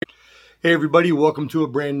Hey everybody, welcome to a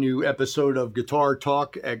brand new episode of Guitar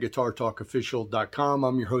Talk at guitartalkofficial.com.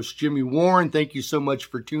 I'm your host Jimmy Warren. Thank you so much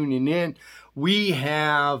for tuning in. We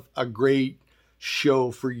have a great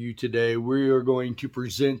show for you today. We are going to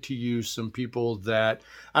present to you some people that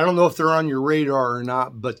I don't know if they're on your radar or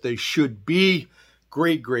not, but they should be.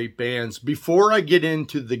 Great bands. Before I get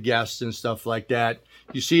into the guests and stuff like that,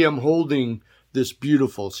 you see I'm holding this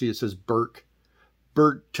beautiful, see it says Burke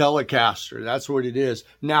Telecaster. That's what it is.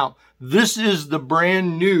 Now, this is the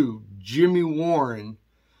brand new Jimmy Warren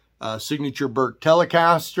signature Burke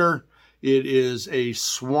Telecaster. It is a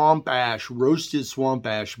roasted swamp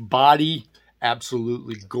ash body.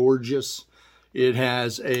 Absolutely gorgeous. It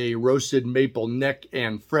has a roasted maple neck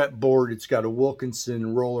and fretboard. It's got a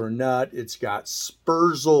Wilkinson roller nut. It's got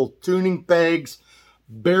Spurzle tuning pegs,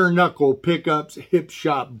 bare knuckle pickups, hip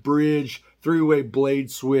shot bridge, three-way blade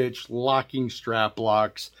switch, locking strap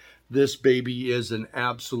locks. This baby is an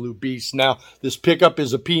absolute beast. Now, this pickup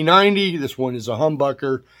is a P90. This one is a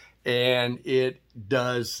humbucker, and it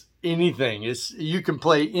does anything. You can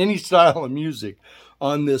play any style of music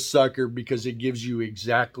on this sucker because it gives you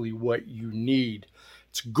exactly what you need.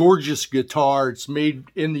 It's a gorgeous guitar. It's made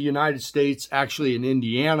in the United States, actually in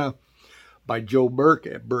Indiana, by Joe Burke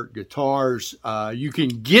at Burke Guitars. You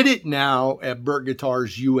can get it now at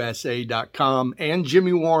BurkeGuitarsUSA.com and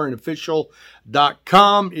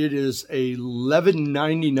JimmyWarrenOfficial.com. It is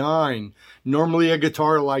 $11.99. Normally a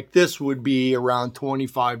guitar like this would be around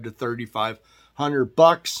 $2,500 to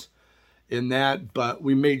 $3,500 in that, but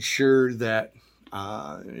we made sure that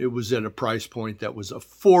it was at a price point that was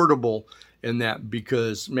affordable in that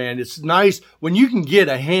because, man, it's nice when you can get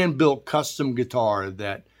a hand-built custom guitar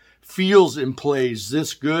that feels and plays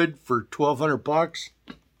this good for $1,200.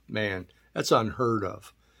 Man, that's unheard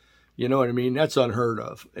of. You know what I mean? That's unheard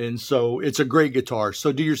of. And so it's a great guitar.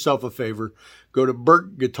 So do yourself a favor. Go to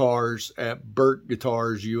Burke Guitars at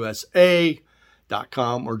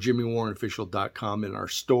BurkeGuitarsUSA.com or JimmyWarrenOfficial.com in our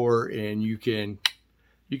store, and you can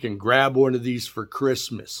grab one of these for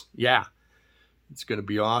Christmas. Yeah, it's going to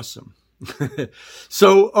be awesome.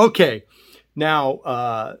 So, okay.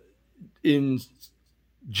 Now, in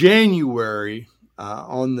January,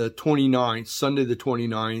 on the 29th, Sunday the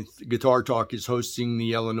 29th, Guitar Talk is hosting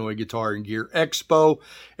the Illinois Guitar and Gear Expo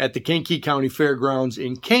at the Kankakee County Fairgrounds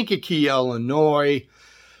in Kankakee, Illinois.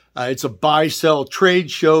 It's a buy-sell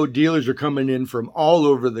trade show. Dealers are coming in from all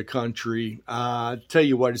over the country. Tell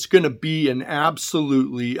you what, it's going to be an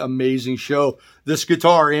absolutely amazing show. This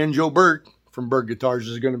guitar and Joe Burke from Burke Guitars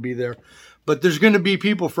is going to be there. But there's going to be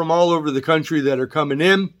people from all over the country that are coming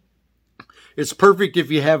in. It's perfect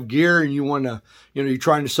if you have gear and you want to, you're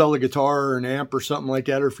trying to sell a guitar or an amp or something like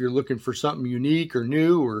that, or if you're looking for something unique or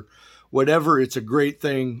new or whatever. It's a great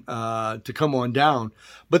thing to come on down.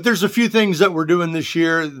 But there's a few things that we're doing this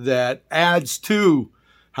year that adds to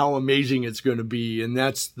how amazing it's going to be, and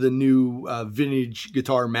that's the new Vintage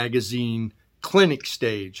Guitar Magazine clinic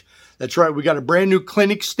stage. That's right. We got a brand new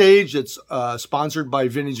clinic stage that's sponsored by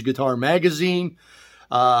Vintage Guitar Magazine,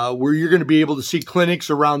 where you're going to be able to see clinics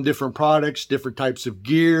around different products, different types of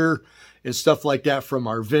gear, and stuff like that from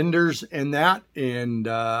our vendors and that. And,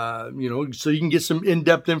 so you can get some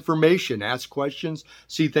in-depth information, ask questions,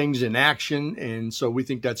 see things in action. And so we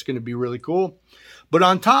think that's going to be really cool. But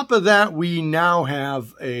on top of that, we now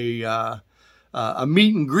have a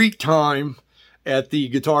meet and greet time at the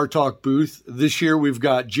Guitar Talk booth. This year we've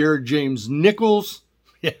got Jared James Nichols.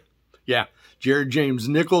 Yeah. Jared James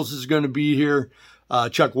Nichols is going to be here.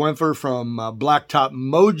 Chuck Wempfer from Blacktop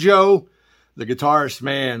Mojo, the guitarist,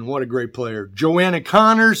 man, what a great player. Joanna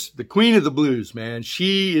Connors, the queen of the blues, man.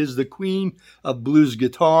 She is the queen of blues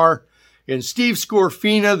guitar. And Steve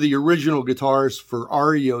Scorfina, the original guitarist for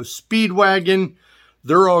REO Speedwagon.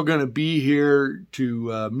 They're all going to be here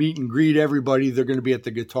to meet and greet everybody. They're going to be at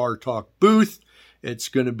the Guitar Talk booth. It's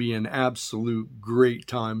going to be an absolute great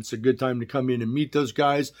time. It's a good time to come in and meet those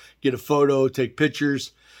guys, get a photo, take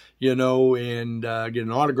pictures, and get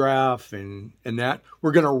an autograph and that.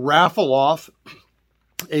 We're going to raffle off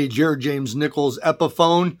a Jared James Nichols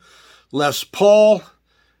Epiphone, Les Paul,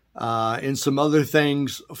 and some other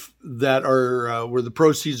things that are where the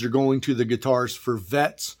proceeds are going to the Guitars for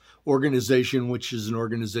Vets organization, which is an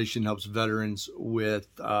organization that helps veterans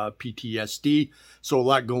with PTSD. So a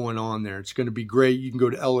lot going on there. It's going to be great. You can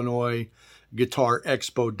go to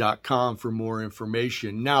IllinoisGuitarExpo.com for more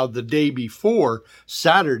information. Now, the day before,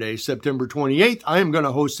 Saturday, September 28th, I am going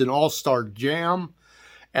to host an all-star jam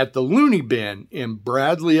at the Looney Bin in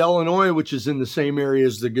Bradley, Illinois, which is in the same area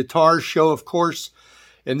as the guitar show, of course.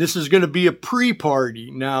 And this is going to be a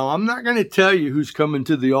pre-party. Now, I'm not going to tell you who's coming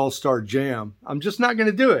to the all-star jam. I'm just not going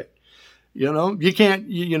to do it. You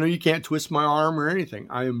can't twist my arm or anything.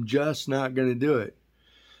 I am just not going to do it.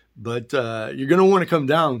 But you're going to want to come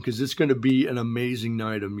down because it's going to be an amazing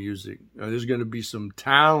night of music. There's going to be some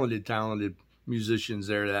talented musicians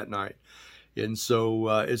there that night. And so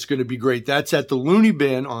it's going to be great. That's at the Looney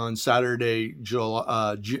Bin on Saturday,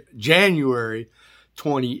 January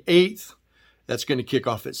 28th. That's going to kick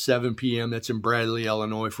off at 7 p.m. That's in Bradley,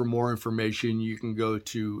 Illinois. For more information, you can go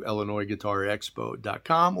to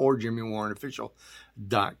IllinoisGuitarExpo.com or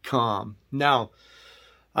JimmyWarrenOfficial.com. Now,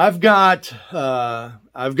 I've got a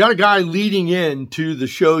guy leading into the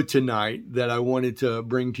show tonight that I wanted to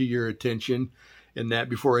bring to your attention, and that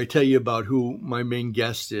before I tell you about who my main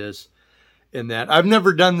guest is, and that I've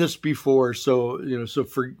never done this before, so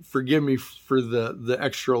forgive me for the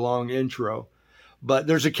extra long intro. But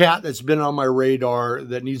there's a cat that's been on my radar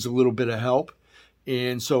that needs a little bit of help,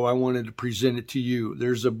 and so I wanted to present it to you.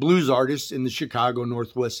 There's a blues artist in the Chicago,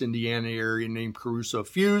 Northwest Indiana area named Caruso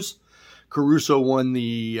Fuse. Caruso won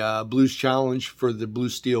the Blues Challenge for the Blue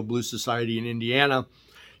Steel Blues Society in Indiana.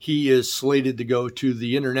 He is slated to go to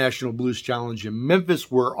the International Blues Challenge in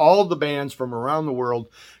Memphis, where all the bands from around the world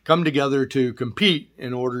come together to compete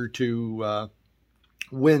in order to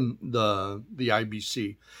win the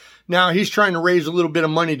IBC. Now, he's trying to raise a little bit of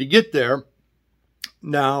money to get there.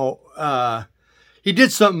 Now, he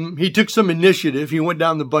did something. He took some initiative. He went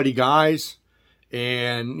down to Buddy Guy's,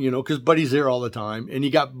 and, because Buddy's there all the time, and he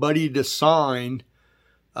got Buddy to sign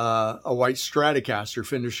a white Stratocaster,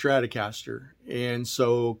 Fender Stratocaster. And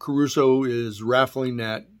so Caruso is raffling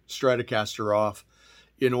that Stratocaster off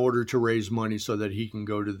in order to raise money so that he can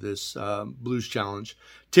go to this Blues Challenge.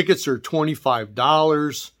 Tickets are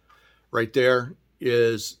 $25. Right there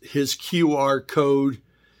is his QR code,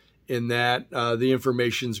 in that the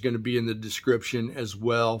information is going to be in the description as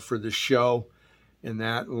well for the show. And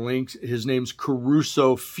that link, his name's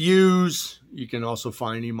Caruso Fuse. You can also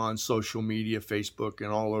find him on social media, Facebook,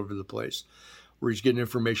 and all over the place where he's getting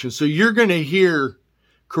information. So you're going to hear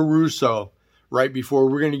Caruso right before.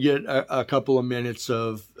 We're going to get a couple of minutes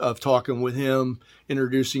of talking with him,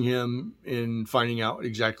 introducing him, and finding out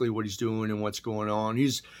exactly what he's doing and what's going on.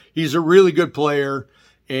 He's a really good player.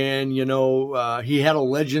 And, he had a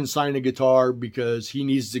legend sign a guitar because he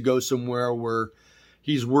needs to go somewhere where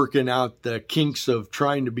he's working out the kinks of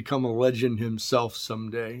trying to become a legend himself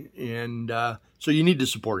someday. And so you need to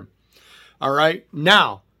support him. All right.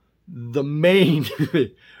 Now, the main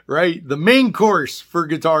course for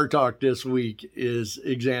Guitar Talk this week is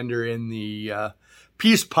Xander and the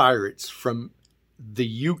Peace Pirates from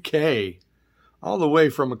the UK, all the way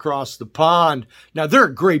from across the pond. Now, they're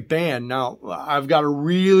a great band. Now, I've got a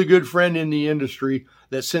really good friend in the industry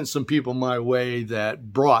that sent some people my way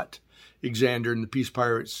that brought Xander and the Peace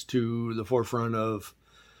Pirates to the forefront of,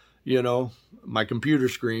 my computer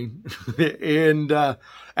screen. And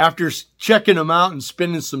after checking them out and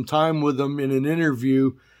spending some time with them in an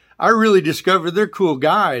interview, I really discovered they're cool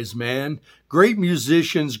guys, man. Great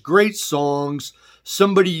musicians, great songs,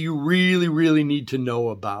 somebody you really, really need to know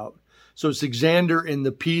about. So it's Xander and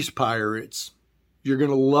the Peace Pirates. You're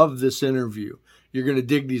going to love this interview. You're going to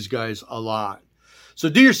dig these guys a lot. So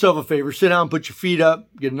do yourself a favor, sit down, put your feet up,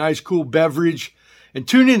 get a nice cool beverage, and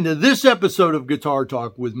tune into this episode of Guitar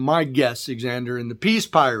Talk with my guest, Xander and the Peace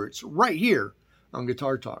Pirates, right here on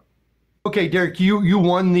Guitar Talk. Okay, Derek, you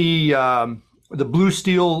won the Blue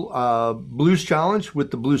Steel Blues Challenge with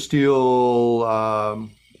the Blue Steel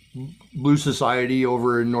Blues Society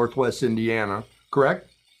over in Northwest Indiana, correct?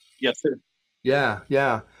 Yes, sir.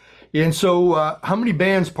 Yeah. And so how many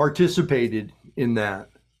bands participated in that?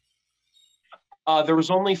 There was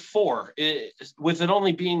only 4. With it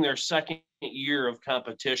only being their second year of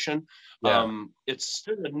competition, it's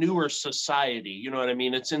still a newer society. You know what I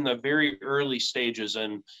mean? It's in the very early stages.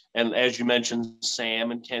 And as you mentioned,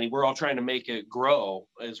 Sam and Kenny, we're all trying to make it grow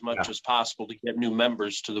as much as possible to get new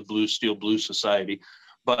members to the Blue Steel Blues Society.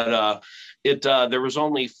 But there was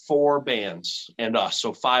only 4 bands and us,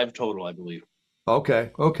 so 5 total, I believe.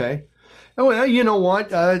 Okay. Well, you know what?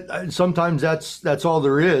 Sometimes that's all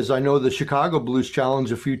there is. I know the Chicago Blues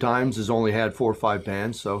Challenge a few times has only had 4 or 5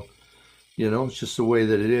 bands, so it's just the way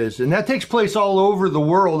that it is. And that takes place all over the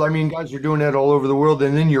world. I mean, guys are doing that all over the world,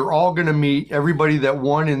 and then you're all going to meet everybody that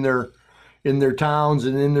won in their towns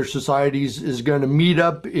and in their societies is going to meet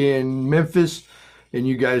up in Memphis, and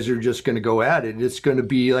you guys are just going to go at it. It's going to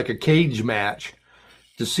be like a cage match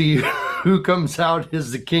to see who comes out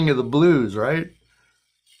as the king of the blues, right?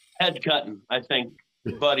 Head cutting, I think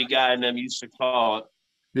Buddy Guy and them used to call it.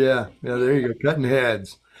 Yeah, there you go, cutting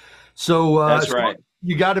heads. So that's right.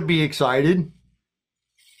 You got to be excited.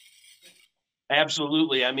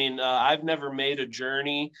 Absolutely. I mean, I've never made a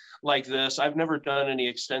journey like this. I've never done any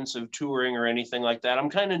extensive touring or anything like that. I'm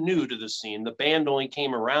kind of new to the scene. The band only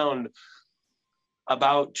came around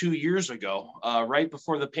about 2 years ago, right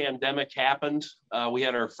before the pandemic happened. We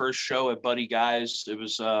had our first show at Buddy Guy's. It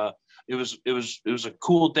was a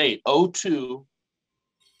cool date.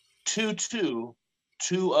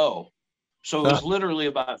 02/22/20. So it was literally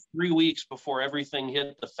about 3 weeks before everything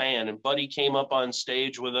hit the fan. And Buddy came up on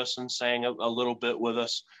stage with us and sang a little bit with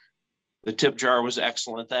us. The tip jar was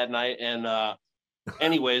excellent that night. And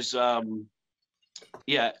anyways,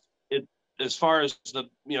 yeah, as far as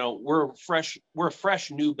we're a fresh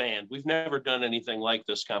new band. We've never done anything like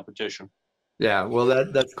this competition. Yeah, well,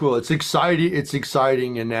 that's cool. It's exciting. It's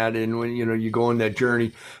exciting in that, and when you go on that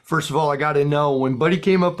journey. First of all, I got to know when Buddy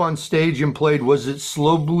came up on stage and played. Was it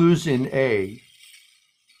slow blues in A?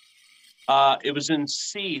 It was in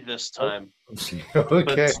C this time. Okay.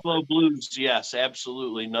 But slow blues, yes,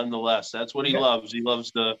 absolutely. Nonetheless, that's what he loves. He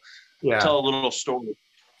loves to tell a little story.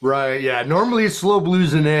 Right. Yeah. Normally it's slow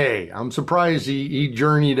blues in A. I'm surprised he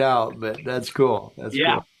journeyed out, but that's cool. That's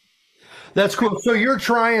cool. That's cool. So you're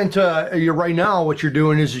right now, what you're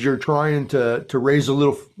doing is you're trying to raise a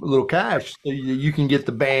little cash so you can get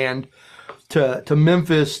the band to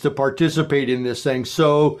Memphis to participate in this thing.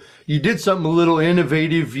 So you did something a little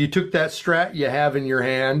innovative. You took that strat you have in your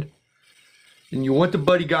hand and you went to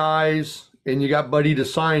Buddy Guys and you got Buddy to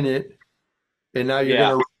sign it. And now you're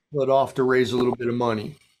going to raffle it off to raise a little bit of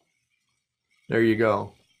money. There you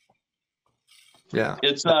go. Yeah.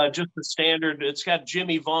 It's just the standard. It's got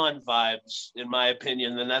Jimmy Vaughn vibes, in my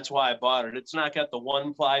opinion, and that's why I bought it. It's not got the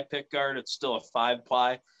 1-ply pick guard. It's still a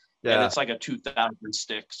 5-ply. Yeah. And it's like a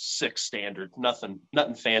 2006 standard. Nothing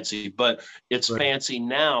fancy, but it's fancy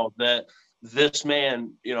now that this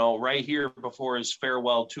man, right here before his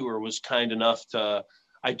farewell tour was kind enough to,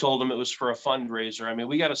 I told him it was for a fundraiser. I mean,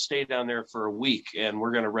 we got to stay down there for a week and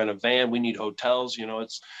we're going to rent a van. We need hotels.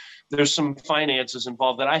 There's some finances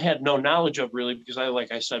involved that I had no knowledge of really, because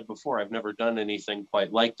like I said before, I've never done anything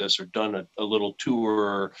quite like this or done a little tour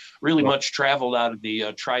or really much traveled out of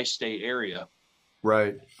the tri-state area.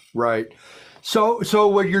 Right. So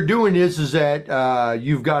what you're doing is that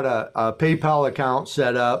you've got a PayPal account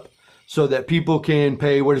set up so that people can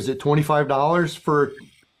pay, what is it, $25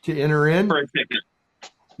 to enter in? For a ticket.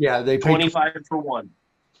 Yeah, they pay $25 for one.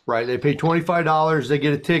 Right. They pay $25. They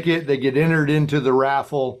get a ticket. They get entered into the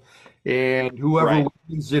raffle. And whoever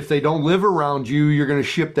wins, if they don't live around you, you're going to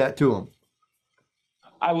ship that to them.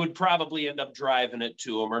 I would probably end up driving it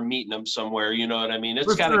to them or meeting them somewhere. You know what I mean?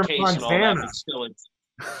 It's got a case and all that, but still it's...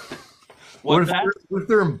 What if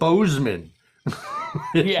they're in Bozeman?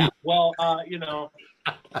 Yeah. Well,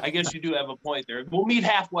 I guess you do have a point there. We'll meet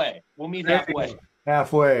halfway.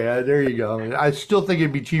 Halfway. There you go. I still think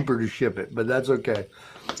it'd be cheaper to ship it, but that's okay.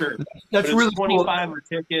 Sure. That's really $25 cool. A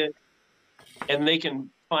ticket, and they can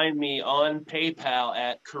find me on PayPal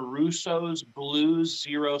at Caruso's Blues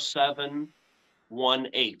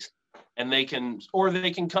 0718, and they can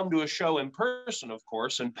come to a show in person, of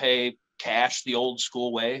course, and pay cash the old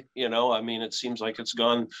school way. I mean, it seems like it's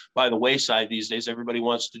gone by the wayside these days. Everybody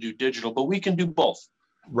wants to do digital, but we can do both.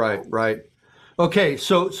 Right. Okay,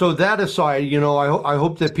 so that aside, I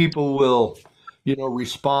hope that people will,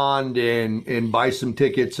 respond and buy some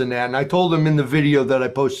tickets and that. And I told them in the video that I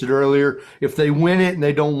posted earlier, if they win it and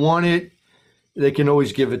they don't want it, they can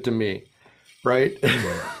always give it to me, right?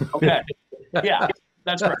 Okay. Yeah,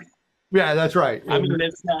 that's right. Yeah, that's right. I mean,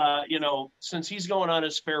 it's since he's going on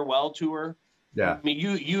his farewell tour. Yeah. I mean,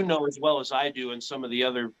 you know as well as I do, and some of the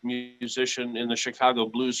other musicians in the Chicago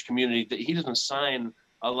blues community, that he doesn't sign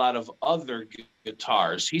a lot of other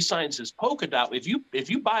guitars. He signs his polka dot. If you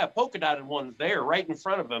buy a polka dotted one there right in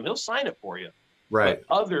front of him, he'll sign it for you. Right.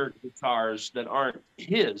 But other guitars that aren't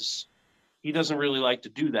his, he doesn't really like to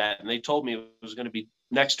do that. And they told me it was going to be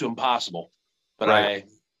next to impossible. But I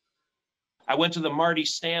went to the Marty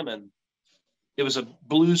Salmon. It was a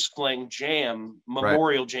Blues Fling jam,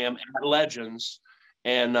 memorial jam at Legends.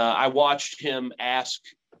 And I watched him ask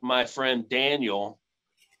my friend Daniel,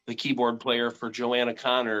 the keyboard player for Joanna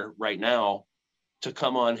Connor right now, to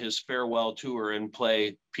come on his farewell tour and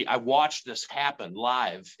play. I watched this happen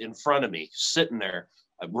live in front of me, sitting there.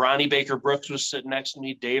 Ronnie Baker Brooks was sitting next to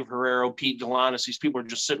me, Dave Herrero, Pete Galanis. These people were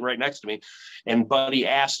just sitting right next to me. And Buddy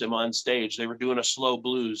asked him on stage. They were doing a slow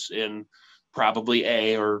blues in probably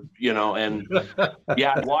A and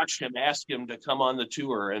I watched him ask him to come on the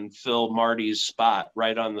tour and fill Marty's spot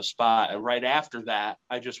right on the spot. And right after that,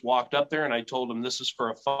 I just walked up there and I told him, this is for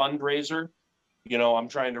a fundraiser. I'm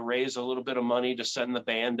trying to raise a little bit of money to send the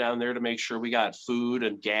band down there to make sure we got food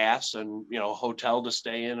and gas and, hotel to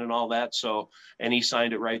stay in and all that. So, and he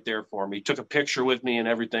signed it right there for me. He took a picture with me and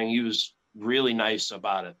everything. He was really nice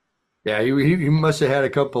about it. Yeah, he must have had a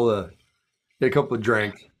couple of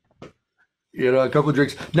drinks. A couple of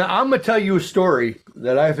drinks. Now, I'm going to tell you a story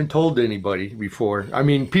that I haven't told to anybody before. I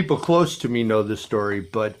mean, people close to me know this story,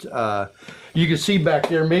 but you can see back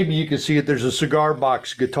there, maybe you can see it, there's a cigar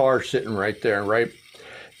box guitar sitting right there, right?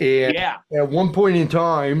 And yeah. At one point in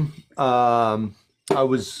time, when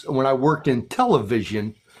I worked in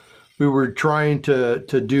television, we were trying to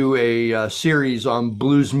do a series on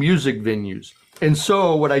blues music venues. And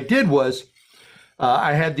so what I did was,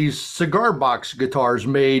 I had these cigar box guitars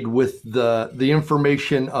made with the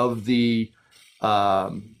information of the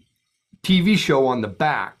TV show on the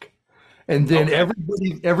back. And then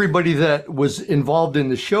everybody that was involved in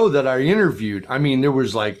the show that I interviewed, I mean, it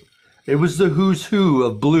was the who's who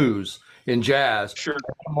of blues and jazz. Sure.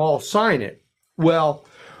 I'm all sign it. Well,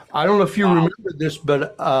 I don't know if you remember this,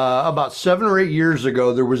 but about 7 or 8 years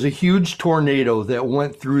ago, there was a huge tornado that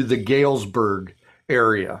went through the Galesburg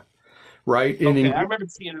area. Right. And I remember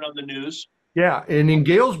seeing it on the news. Yeah. And in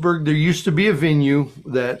Galesburg, there used to be a venue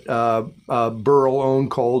that Burl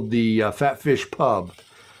owned called the Fat Fish Pub.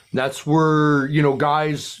 That's where,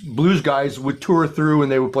 blues guys would tour through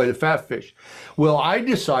and they would play the Fat Fish. Well, I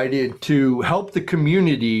decided to help the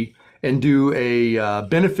community and do a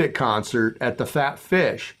benefit concert at the Fat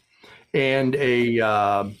Fish and a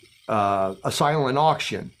silent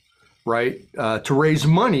auction, right, to raise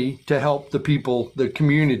money to help the people, the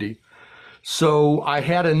community. So I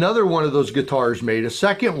had another one of those guitars made, a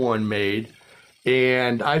second one made,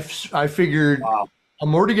 and I figured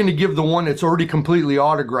I'm already going to give the one that's already completely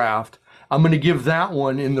autographed. I'm going to give that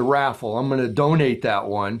one in the raffle. I'm going to donate that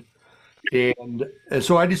one. And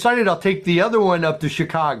so I decided I'll take the other one up to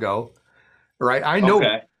Chicago, right? I know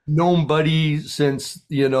known Buddy since,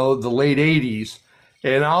 the late 80s.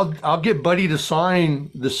 And I'll get Buddy to sign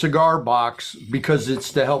the cigar box because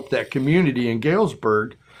it's to help that community in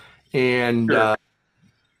Galesburg. And, sure.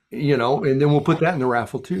 And then we'll put that in the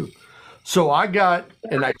raffle too. So I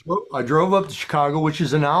drove up to Chicago, which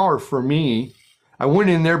is an hour for me. I went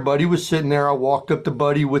in there, Buddy was sitting there. I walked up to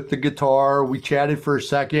Buddy with the guitar. We chatted for a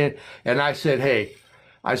second. And I said, hey,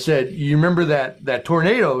 you remember that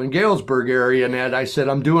tornado in Galesburg area? And I said,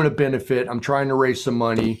 I'm doing a benefit. I'm trying to raise some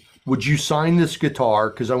money. Would you sign this guitar?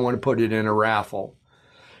 Because I want to put it in a raffle.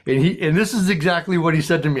 And this is exactly what he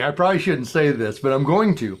said to me. I probably shouldn't say this, but I'm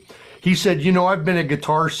going to. He said, I've been at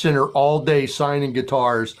Guitar Center all day signing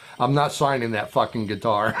guitars. I'm not signing that fucking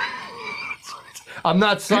guitar. I'm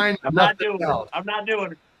not signing. I'm not doing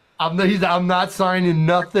it. I'm not signing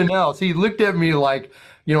nothing else. He looked at me like,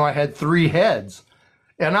 I had 3 heads.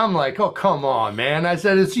 And I'm like, oh, come on, man. I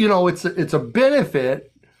said, it's a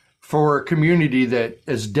benefit for a community that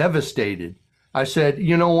is devastated. I said,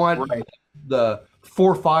 you know what? Right. The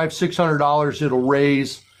 $400, $500, $600 it'll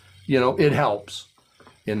raise, it helps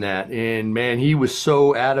in that. And man, he was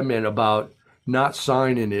so adamant about not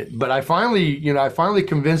signing it. But I finally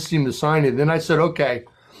convinced him to sign it. Then I said, okay,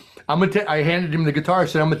 I handed him the guitar. I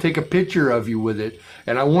said, I'm going to take a picture of you with it.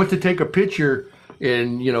 And I went to take a picture,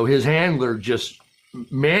 and, his handler just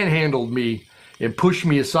manhandled me and pushed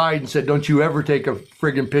me aside and said, don't you ever take a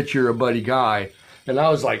friggin' picture of Buddy Guy. And I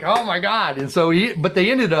was like, oh my God. And so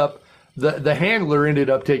the handler ended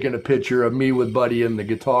up taking a picture of me with Buddy and the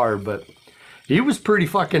guitar, but he was pretty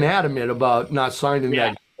fucking adamant about not signing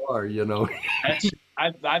that guitar,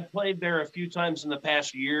 I've played there a few times in the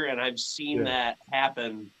past year, and I've seen that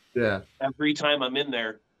happen. Yeah. Every time I'm in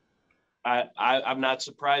there, I'm not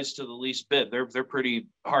surprised to the least bit. They're pretty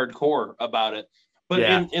hardcore about it. But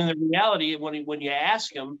in the reality, when you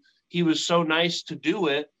ask him, he was so nice to do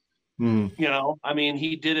it. I mean,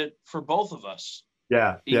 he did it for both of us.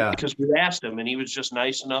 Yeah. Because we asked him, and he was just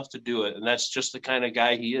nice enough to do it. And that's just the kind of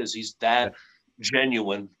guy he is. He's that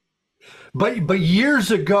genuine. But years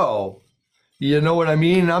ago, you know what I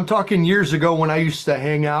mean? I'm talking years ago when I used to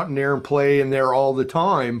hang out in there and play in there all the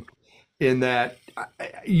time, in that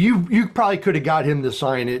you probably could have got him to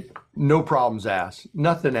sign it. No problems asked.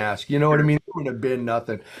 Nothing asked. You know what I mean? There would have been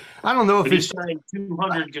nothing. I don't know if he signed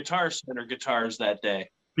 200 Guitar Center guitars that day.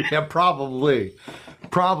 Yeah, probably,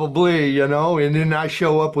 and then I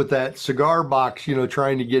show up with that cigar box,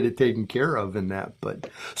 trying to get it taken care of and that. But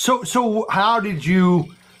so how did you,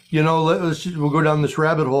 we'll go down this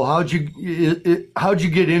rabbit hole. How'd you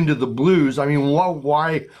get into the blues? I mean,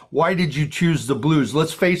 why did you choose the blues?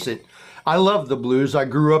 Let's face it. I love the blues. I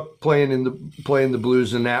grew up playing the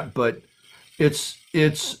blues and that, but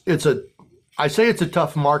I say it's a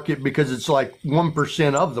tough market because it's like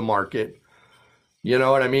 1% of the market. You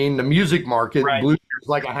know what I mean? The music market, Right. blues is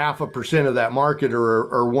like 0.5% of that market,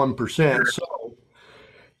 or 1%. So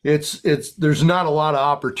it's there's not a lot of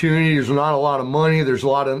opportunity. There's not a lot of money. There's a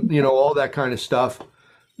lot of, all that kind of stuff.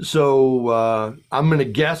 So I'm going to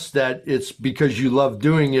guess that it's because you love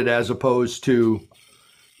doing it as opposed to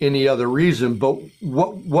any other reason. But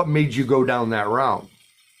what made you go down that route?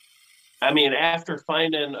 I mean, after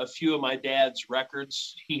finding a few of my dad's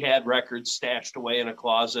records, he had records stashed away in a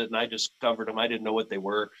closet, and I discovered them. I didn't know what they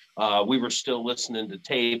were. We were still listening to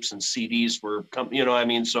tapes, and CDs were, I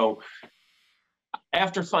mean, so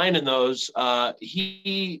after finding those,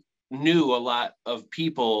 he knew a lot of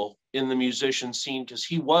people in the musician scene because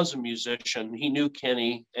he was a musician. He knew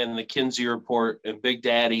Kenny and the Kinsey Report and Big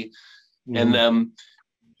Daddy, and them.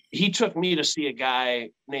 He took me to see a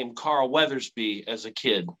guy named Carl Weathersby as a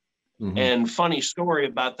kid. And funny story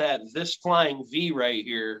about that, this Flying V right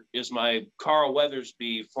here is my Carl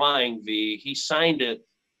Weathersby Flying V. He signed it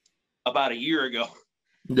about a year ago.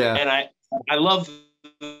 Yeah. And I love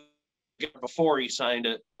before he signed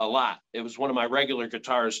it a lot. It was one of my regular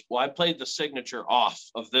guitars. Well, I played the signature off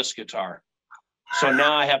of this guitar. So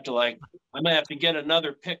now I have to I'm gonna have to get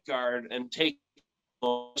another pick guard and take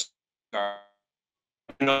guard.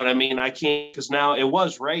 You know what I mean? I can't, because now it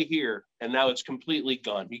was right here and now it's completely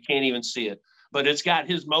gone. You can't even see it, but it's got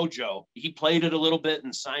his mojo. He played it a little bit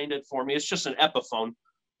and signed it for me. It's just an Epiphone,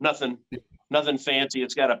 nothing fancy.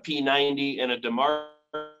 It's got a P90 and a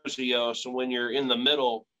DiMarzio. So when you're in the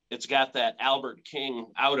middle, it's got that Albert King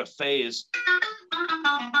out of phase.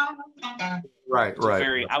 Right. It's a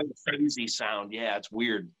very out of phasey sound. Yeah, it's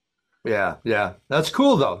weird. Yeah. That's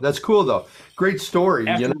cool though. Great story.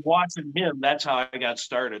 After watching him, that's how I got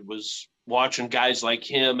started, was watching guys like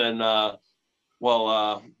him. And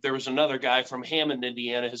there was another guy from Hammond,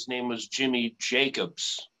 Indiana. His name was Jimmy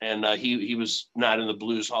Jacobs. And he was not in the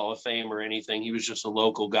Blues Hall of Fame or anything. He was just a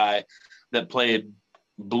local guy that played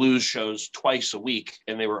blues shows twice a week,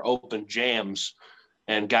 and they were open jams.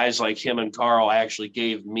 And guys like him and Carl actually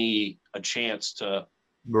gave me a chance to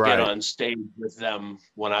get on stage with them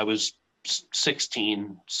when I was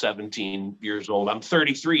 16, 17 years old. I'm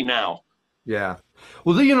 33 now. Yeah.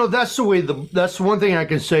 Well, that's the way that's one thing I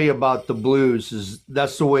can say about the blues is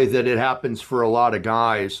that's the way that it happens for a lot of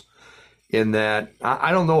guys, in that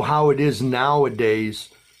I don't know how it is nowadays,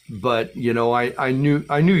 but I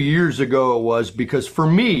knew years ago it was, because for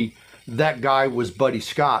me, that guy was Buddy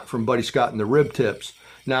Scott from Buddy Scott and the Rib Tips.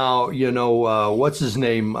 Now, what's his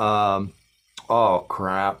name? Oh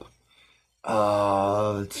crap.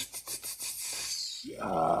 Oh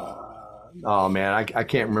man, I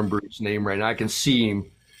can't remember his name right now. I can see him.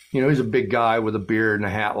 He's a big guy with a beard and a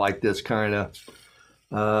hat like this kind of.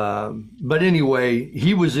 But anyway,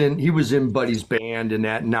 he was in Buddy's band and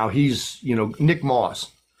that. Now he's, Nick Moss.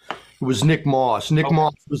 It was Nick Moss. Nick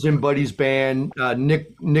Moss was in Buddy's band.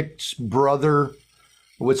 Nick's brother,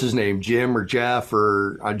 what's his name? Jim or Jeff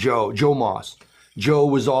or Joe Moss. Joe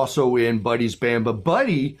was also in Buddy's band, but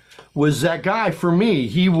Buddy was that guy for me.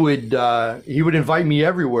 He would invite me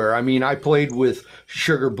everywhere. I mean, I played with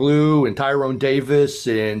Sugar Blue and Tyrone Davis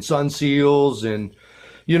and Sun Seals and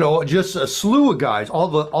just a slew of guys.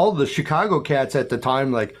 All the Chicago cats at the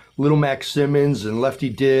time, like Little Mac Simmons and Lefty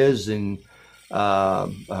Diz and there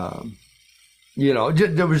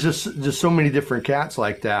was just so many different cats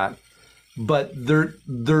like that. But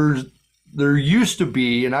there used to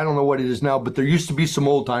be, and I don't know what it is now, but there used to be some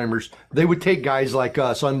old timers. They would take guys like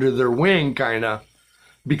us under their wing, kind of,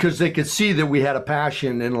 because they could see that we had a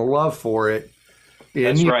passion and a love for it. And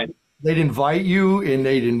that's right. They'd invite you and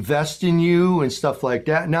they'd invest in you and stuff like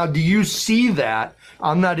that. Now, do you see that?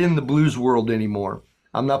 I'm not in the blues world anymore.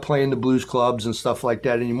 I'm not playing the blues clubs and stuff like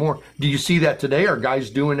that anymore. Do you see that today? Are guys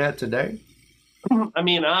doing that today? I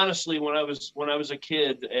mean, honestly, when I was a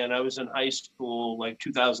kid and I was in high school, like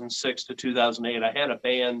 2006 to 2008, I had a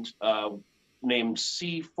band named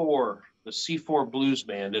C4, the C4 Blues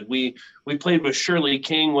Band, and we played with Shirley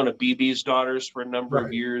King, one of BB's daughters, for a number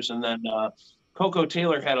of years, and then Coco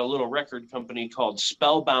Taylor had a little record company called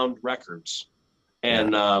Spellbound Records,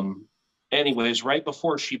 and anyways, right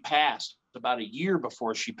before she passed, about a year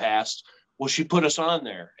before she passed, well, she put us on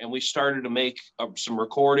there, and we started to make some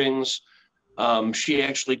recordings. She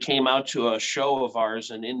actually came out to a show of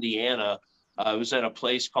ours in Indiana. It was at a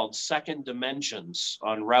place called Second Dimensions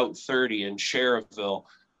on Route 30 in Sheriffville.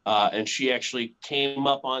 And she actually came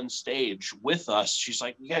up on stage with us. She's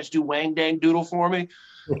like, "You guys do Wang Dang Doodle for me?"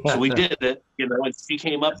 So we did it, and she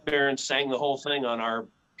came up there and sang the whole thing on our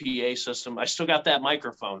PA system. I still got that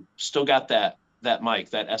microphone, still got that mic,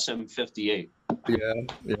 that SM58. Yeah,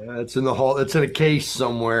 yeah. It's in the hall. It's in a case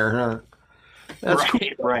somewhere, huh? That's cool.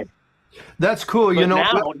 Right, right. That's cool. You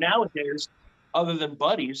But know, nowadays, other than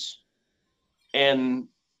and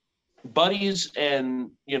buddies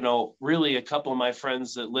and, really a couple of my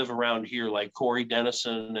friends that live around here, like Corey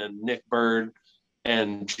Dennison and Nick Bird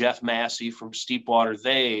and Jeff Massey from Steepwater,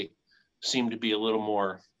 they seem to be a little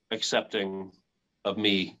more accepting of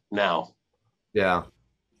me now. yeah,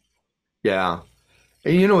 yeah.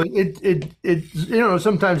 And,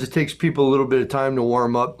 sometimes it takes people a little bit of time to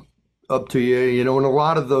warm up to you, and a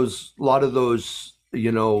lot of those, legends, are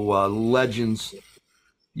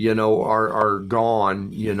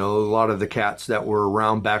gone. A lot of the cats that were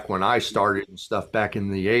around back when I started and stuff back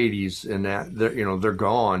in the '80s, and that they're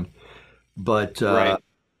gone. But Right.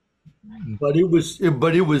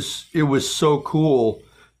 it was so cool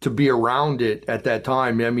to be around it at that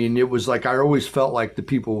time. I mean, it was like I always felt like the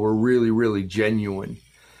people were really, really genuine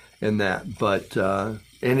in that. But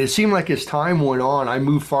and it seemed like as time went on, I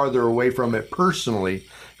moved farther away from it personally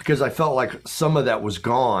because I felt like some of that was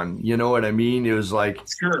gone. You know what I mean? It was like,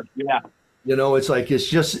 Sure. Yeah. it's like it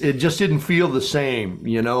just didn't feel the same.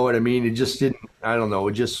 You know what I mean? It just didn't. I don't know.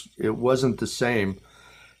 It wasn't the same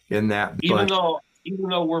in that. Even But though even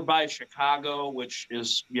though we're by Chicago, which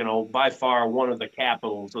is, by far one of the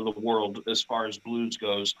capitals of the world as far as blues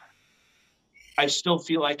goes, I still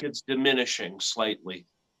feel like it's diminishing slightly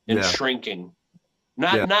and yeah, shrinking.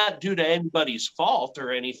 yeah, Not due to anybody's fault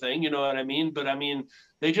or anything, you know what I mean? But I mean,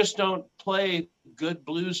 they just don't play good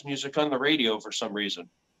blues music on the radio for some reason.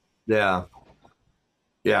 yeah,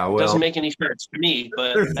 yeah. Doesn't Well, make any sense to me,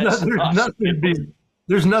 but there's that's nothing, there's us. nothing being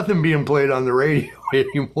there's nothing being played on the radio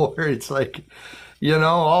anymore. It's like,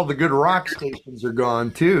 all the good rock stations are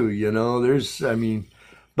gone too. I mean,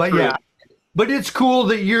 but True. yeah, but it's cool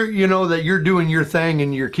that you're doing your thing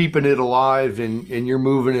and you're keeping it alive and you're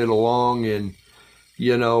moving it along and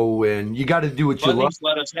you got to do what you love. Buddies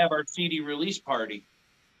let us have our CD release party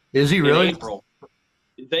Is he in really? April.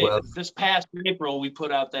 Well, This past April we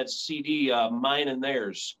put out that CD, Mine and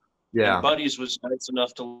Theirs, and yeah, Buddies was nice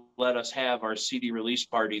enough to let us have our CD release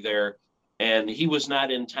party there, and he was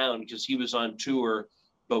not in town because he was on tour,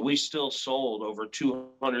 but we still sold over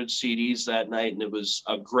 200 CDs that night, and it was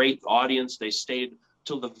a great audience. They stayed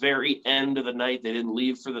till the very end of the night. They didn't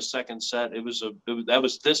leave for the second set. That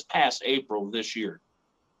was this past April this year.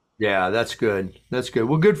 yeah, that's good. That's good.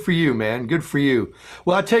 Well, good for you, man. Good for you.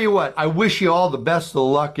 Well, I tell you what, I wish you all the best of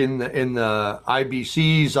luck in the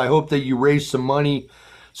IBCs. I hope that you raise some money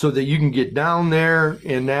so that you can get down there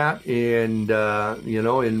in that, and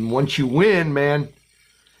once you win, man,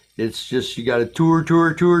 it's just you got to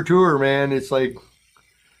tour, man. It's like,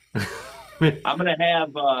 I'm gonna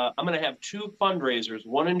have two fundraisers,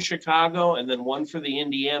 one in Chicago and then one for the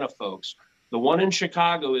Indiana folks. The one in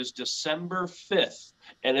Chicago is December 5th,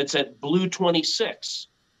 and it's at Blue 26,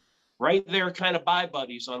 right there, kind of by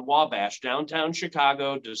Buddies on Wabash, downtown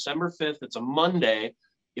Chicago, December 5th. It's a Monday.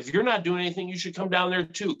 If you're not doing anything, you should come down there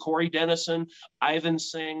too. Corey Dennison, Ivan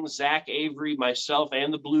Singh, Zach Avery, myself,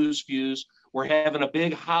 and the Blues Fuse. We're having a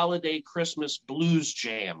big holiday Christmas blues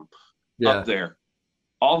jam yeah, up there.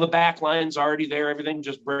 All the back lines already there, everything.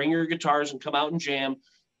 Just bring your guitars and come out and jam.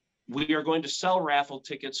 We are going to sell raffle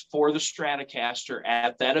tickets for the Stratocaster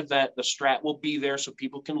at that event. The Strat will be there so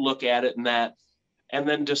people can look at it and that. And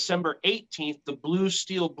then December 18th, the Blue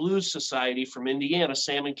Steel Blues Society from Indiana,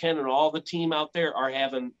 Sam and Ken and all the team out there are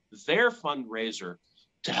having their fundraiser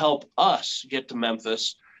to help us get to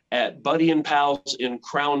Memphis at Buddy and Pals in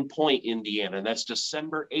Crown Point, Indiana. And that's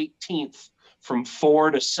December 18th from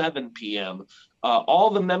 4 to 7 p.m. All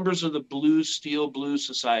the members of the Blue Steel Blues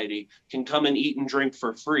Society can come and eat and drink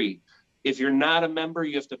for free. If you're not a member,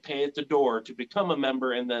 you have to pay at the door to become a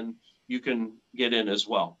member, and then you can get in as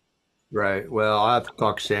well. right. Well, I'll have to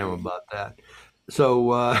talk to Sam about that.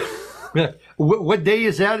 So, what day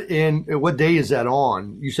is that? And what day is that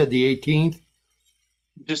on? You said the 18th,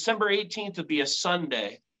 December 18th would be a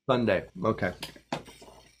Sunday. Sunday. Okay.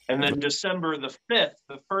 And then December the 5th,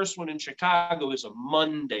 the first one in Chicago, is a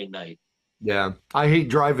Monday night. Yeah, I hate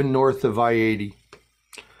driving north of I-80.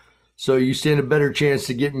 So you stand a better chance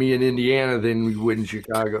to get me in Indiana than we would in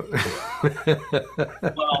Chicago.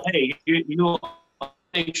 Well, hey, you'll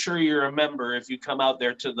make sure you're a member if you come out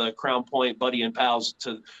there to the Crown Point Buddy and Pals.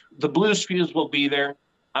 To the Blues Fuse will be there.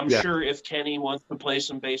 I'm Yeah. sure if Kenny wants to play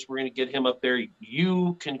some bass, we're going to get him up there.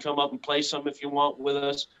 You can come up and play some if you want with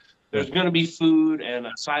us. There's going to be food and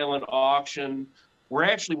a silent auction. We're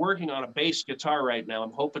actually working on a bass guitar right now.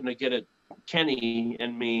 I'm hoping to get it. Kenny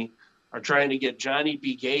and me are trying to get Johnny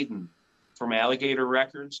B. Gaden from Alligator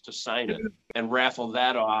Records to sign it and raffle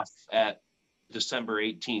that off at December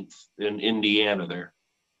 18th in Indiana there.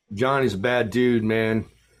 Johnny's a bad dude, man.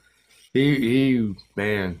 He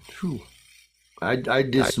man. Whew. I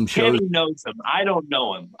did some shows. Kenny knows him. I don't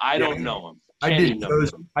know him. I don't know him. Kenny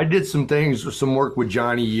knows him. I did some things, some work with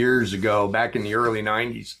Johnny years ago, back in the early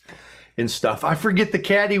 90s and stuff. I forget the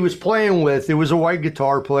cat he was playing with. It was a white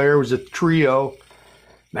guitar player. It was a trio.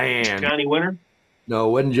 Man. Johnny Winter? No,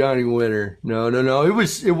 it wasn't Johnny Winter. No.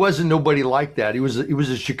 It wasn't nobody like that. He was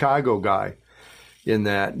a Chicago guy in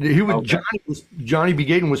that. Johnny B.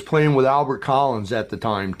 Gaten was playing with Albert Collins at the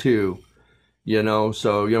time too.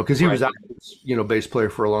 Because he was bass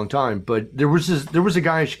player for a long time. But there was a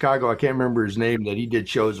guy in Chicago, I can't remember his name, that he did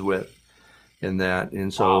shows with in that.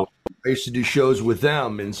 And so I used to do shows with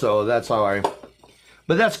them. And so that's how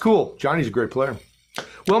but that's cool. Johnny's a great player.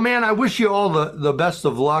 Well, man, I wish you all the best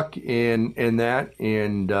of luck in that.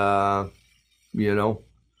 And,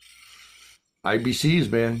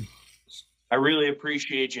 IBCs, man. I really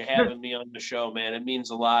appreciate you having me on the show, man. It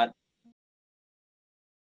means a lot.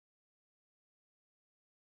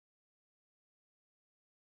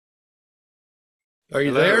 Are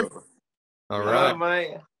you there? All right,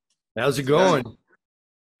 mate. How's it going?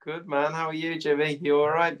 Good, man. How are you, Jimmy? You all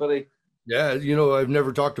right, buddy? Yeah, I've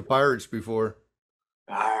never talked to pirates before.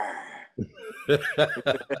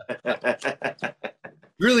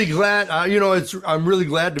 Really glad, I'm really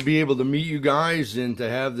glad to be able to meet you guys and to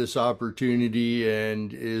have this opportunity.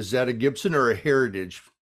 And is that a Gibson or a Heritage?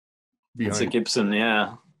 It's a Gibson,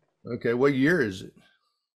 yeah. Okay, what year is it?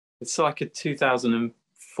 It's like a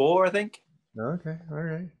 2004, I think. Okay, all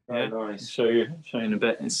right. Yeah, nice. Show you in a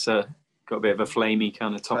bit. It's got a bit of a flamey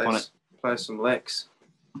kind of top on it. Play some licks.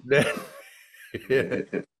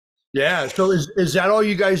 Yeah. So is that all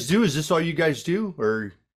you guys do? Is this all you guys do,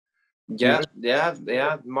 or? Yeah.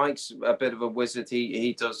 Mike's a bit of a wizard.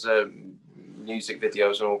 He does music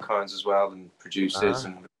videos and all kinds as well, and produces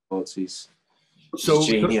and records. He's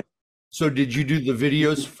genius. So did you do the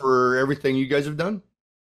videos for everything you guys have done?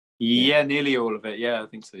 Yeah, nearly all of it. Yeah, I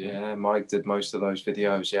think so. Yeah, Mike did most of those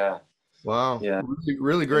videos. Yeah. Wow. Yeah.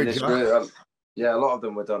 Really great job. Room, a lot of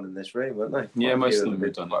them were done in this room, weren't they? Yeah, most of them were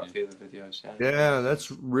done. Quite a few of the videos. Yeah,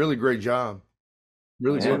 that's really great job.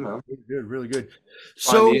 Really good. Man. Really good.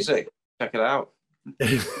 So music, check it out.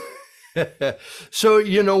 So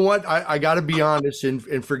you know what? I got to be honest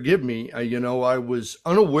and forgive me. I was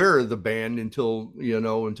unaware of the band until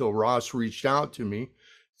Ross reached out to me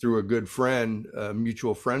through a good friend, a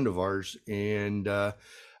mutual friend of ours, and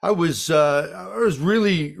I was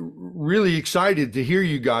really, really excited to hear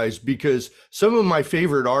you guys, because some of my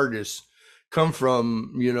favorite artists come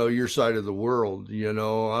from your side of the world.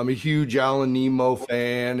 I'm a huge Alan Nemo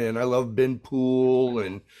fan, and I love Ben Poole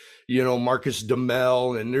and Marcus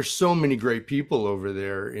Duhamel, and there's so many great people over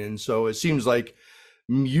there, and so it seems like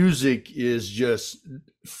music is just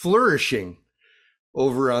flourishing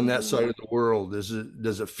over on that side of the world. Does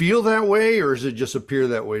it feel that way, or does it just appear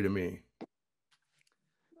that way to me?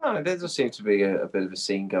 No, there does seem to be a bit of a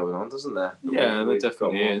scene going on, doesn't there? Yeah, there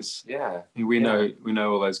definitely is. Yeah, we know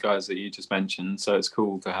all those guys that you just mentioned, so it's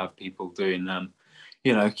cool to have people doing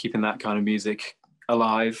keeping that kind of music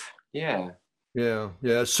alive. Yeah.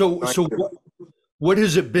 So what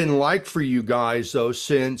has it been like for you guys though,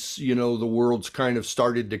 since the world's kind of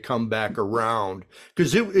started to come back around?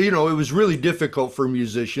 Because it was really difficult for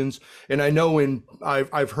musicians, and I know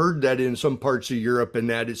I've heard that in some parts of Europe, and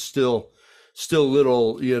that it's still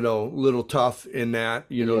little tough in that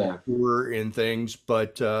tour and things.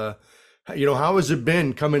 But how has it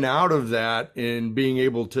been coming out of that and being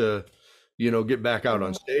able to get back out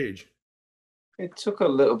on stage? It took a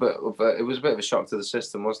little bit of it was a bit of a shock to the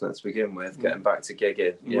system, wasn't it, to begin with, getting back to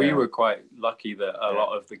gigging. Yeah. We were quite lucky that a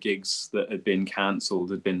lot of the gigs that had been cancelled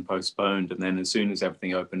had been postponed, and then as soon as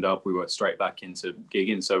everything opened up, we went straight back into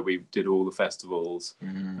gigging. So we did all the festivals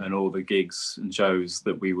and all the gigs and shows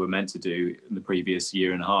that we were meant to do in the previous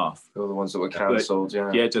year and a half. All the ones that were cancelled,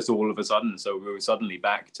 yeah, just all of a sudden. So we were suddenly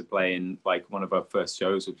back to playing, like one of our first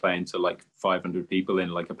shows was playing to like 500 people in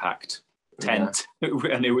like a packed tent,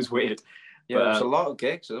 and it was weird. Yeah, there was a lot of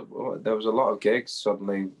gigs. There was a lot of gigs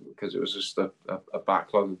suddenly, because it was just a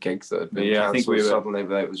backlog of gigs that had been cancelled. Suddenly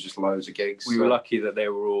it was just loads of gigs. We were lucky that they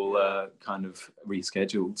were all kind of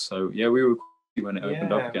rescheduled. So yeah, we were when it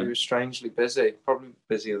opened up again. We were strangely busy, probably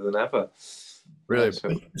busier than ever. Really?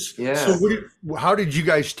 So how did you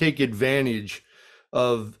guys take advantage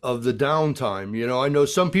of the downtime? I know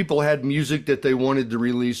some people had music that they wanted to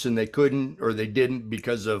release and they couldn't, or they didn't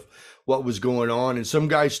because of what was going on, and some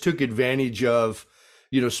guys took advantage of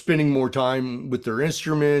spending more time with their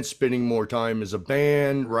instruments, spending more time as a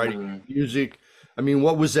band, writing music. I mean,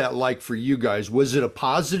 what was that like for you guys? Was it a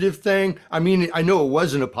positive thing? I mean, I know it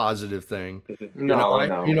wasn't a positive thing.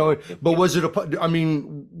 No, but was it I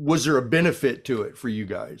mean, was there a benefit to it for you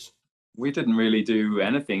guys? We didn't really do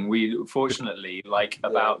anything. We fortunately, like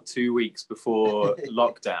about 2 weeks before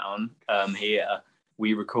lockdown here,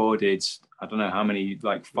 we recorded, I don't know how many,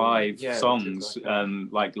 like 5 songs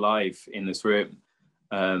like live in this room.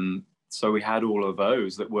 So we had all of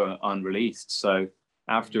those that were unreleased. So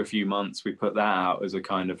after a few months, we put that out as a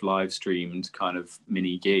kind of live streamed kind of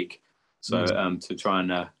mini gig. So to try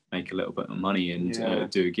and make a little bit of money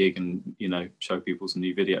and do a gig and, you know, show people some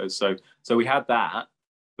new videos. So we had that.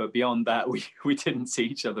 But beyond that, we didn't see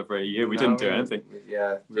each other for a year. We didn't do anything.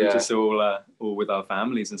 We were just all with our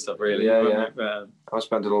families and stuff, really. I was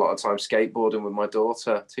spending a lot of time skateboarding with my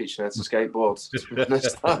daughter, teaching her to skateboard.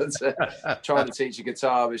 Trying to teach her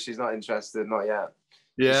guitar, but she's not interested, not yet.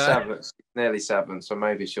 Yeah. She's nearly 7, so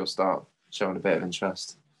maybe she'll start showing a bit of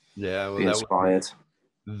interest. Yeah, well, be inspired.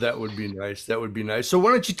 That would be nice. That would be nice. So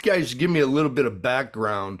why don't you guys give me a little bit of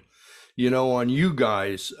background, you know, on you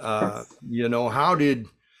guys? You know, how did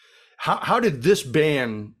this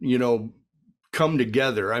band, you know, come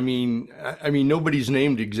together? I mean, nobody's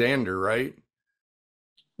named Xander, right?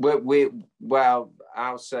 Well,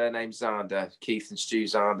 our surname's Zander, Keith and Stu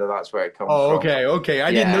Zander. That's where it comes from. Oh, okay. I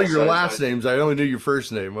didn't know your last names. I only knew your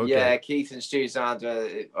first name. Okay. Yeah, Keith and Stu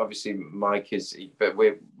Zander. Obviously, Mike is, but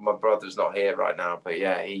my brother's not here right now. But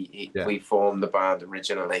yeah, we formed the band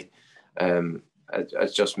originally.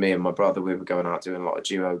 As just me and my brother, we were going out doing a lot of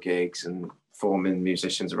duo gigs and forming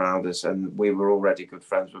musicians around us, and we were already good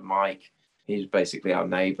friends with Mike. He was basically our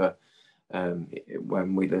neighbour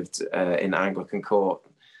when we lived in Anglican Court,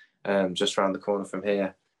 just around the corner from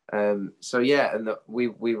here. So yeah, and we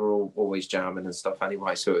were always jamming and stuff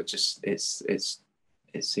anyway. So it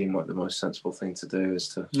seemed like the most sensible thing to do is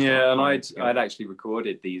to and I'd actually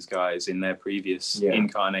recorded these guys in their previous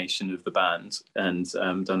incarnation of the band and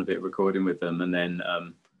done a bit of recording with them,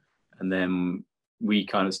 and then we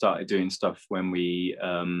kind of started doing stuff when we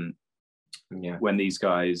when these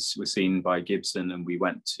guys were seen by Gibson, and we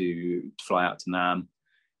went to fly out to NAMM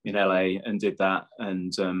in LA and did that,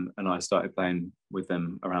 and I started playing with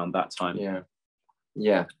them around that time.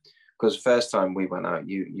 Because the first time we went out,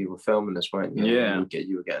 you were filming us, weren't you?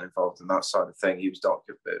 You were getting involved in that side of thing.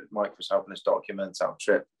 Mike was helping us document our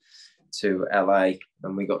trip to LA,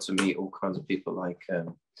 and we got to meet all kinds of people like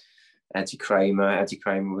Eddie Kramer. Eddie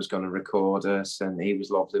Kramer was going to record us, and he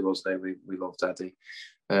was lovely, wasn't he? We loved Eddie.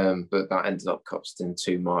 But that ended up costing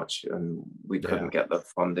too much, and we couldn't get the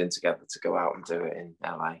funding together to go out and do it in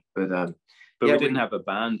LA. But we didn't have a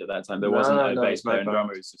band at that time. There wasn't a bass player and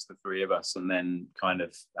drummer. It was just the 3 of us. And then kind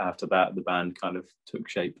of after that, the band kind of took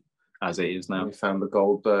shape as it is now. We found the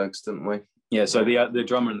Goldbergs, didn't we? Yeah, so the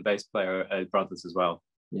drummer and the bass player are brothers as well.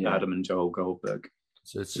 Adam and Joel Goldberg.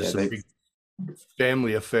 So it's just a big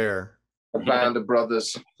family affair. A band of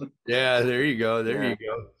brothers. Yeah, there you go. You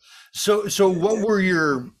go. So what were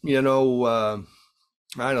your, you know,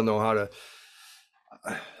 I don't know how to,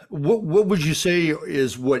 what would you say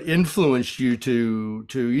is what influenced you to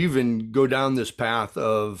even go down this path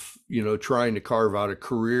of, you know, trying to carve out a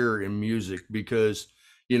career in music? Because,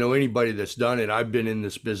 you know, anybody that's done it, I've been in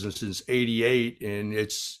this business since '88, and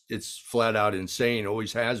it's flat out insane.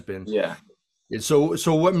 Always has been. Yeah. And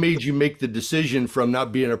so what made you make the decision from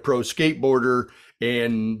not being a pro skateboarder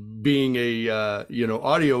and being a, you know,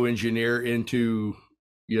 audio engineer into,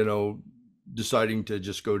 you know, deciding to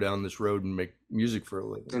just go down this road and make music for a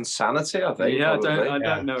living? Insanity, I think. Yeah, I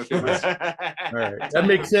don't know if it was. All right, that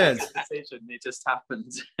makes sense. It just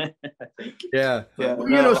happened. I think. Yeah. Well,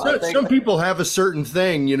 you know, some people have a certain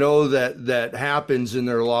thing, you know, that happens in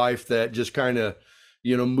their life that just kind of,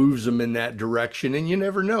 you know, moves them in that direction, and you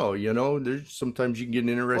never know, you know, there's sometimes you can get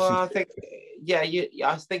interesting. Well, I think,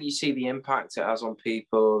 I think you see the impact it has on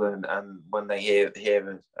people, and when they hear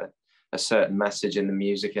a certain message in the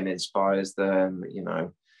music and it inspires them, you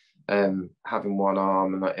know, having one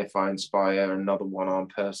arm, and if I inspire another one-arm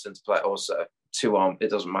person to play, also 2-arm, it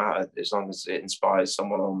doesn't matter, as long as it inspires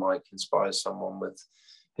someone, or Mike inspires someone with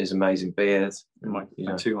his amazing beard, and my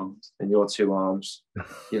 2 arms, and your 2 arms,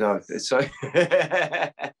 you know. So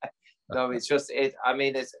no, it's just it. I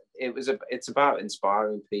mean, it's about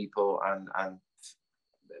inspiring people, and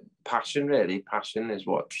passion. Really, passion is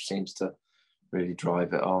what seems to really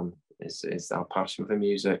drive it on. Is our passion for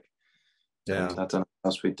music. Yeah, and I don't know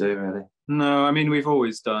what else we do really. No, I mean, we've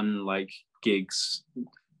always done like gigs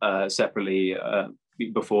separately.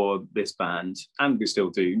 Before this band, and we still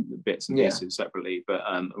do bits and pieces separately, but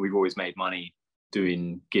we've always made money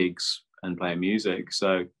doing gigs and playing music,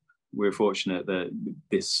 so we're fortunate that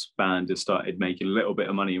this band has started making a little bit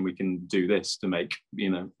of money, and we can do this to make,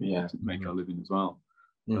 to make our living as well.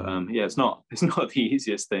 But, it's not the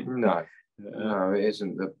easiest thing. No, it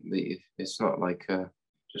isn't. It's not like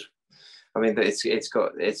just. I mean,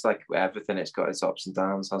 it's like everything. It's got its ups and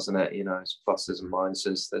downs, hasn't it? It's pluses and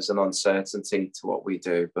minuses. There's an uncertainty to what we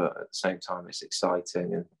do, but at the same time, it's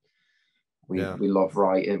exciting, and we love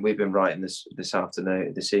writing. We've been writing this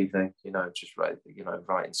evening.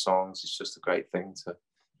 Writing songs. It's just a great thing to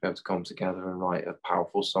be able to come together and write a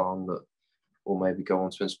powerful song that will maybe go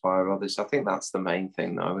on to inspire others. I think that's the main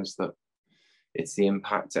thing, though, is that it's the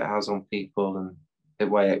impact it has on people, and the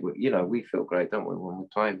way we feel great, don't we, when we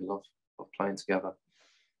play? We love playing together.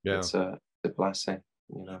 It's a blessing.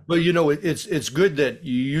 Well, it's good that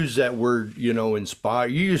you use that word, inspire.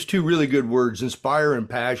 You use two really good words, inspire and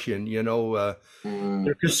passion,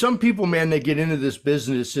 because some people, man, they get into this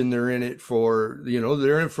business and they're in it for,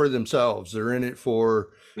 they're in it for themselves. They're in it for,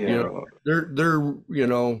 they're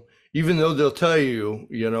even though they'll tell you,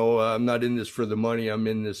 I'm not in this for the money, I'm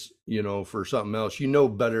in this, for something else,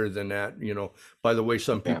 better than that, by the way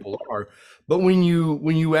some people are. But when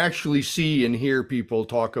you actually see and hear people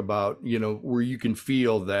talk about, where you can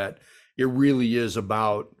feel that it really is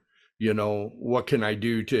about, what can I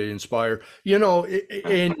do to inspire,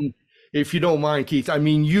 and if you don't mind, Keith, I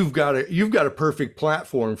mean, you've got a perfect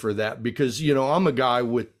platform for that, because, I'm a guy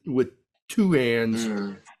with two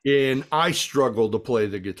hands and I struggle to play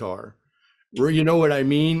the guitar. You know what I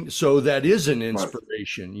mean? So that is an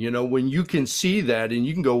inspiration, when you can see that and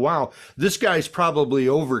you can go, wow, this guy's probably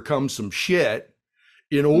overcome some shit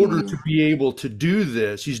in order to be able to do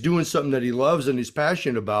this. He's doing something that he loves and he's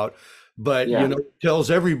passionate about, but, tells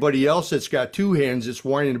everybody else that's got two hands, that's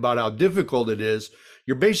whining about how difficult it is.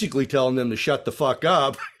 You're basically telling them to shut the fuck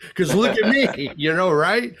up, because look at me,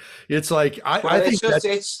 right? It's like, I think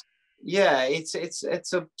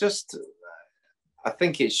I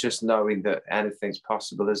think it's just knowing that anything's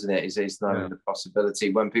possible, isn't it? It's knowing the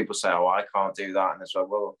possibility. When people say, "Oh, I can't do that," and it's like,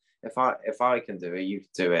 well, if I can do it, you can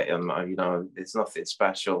do it, and it's nothing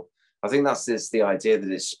special. I think that's the idea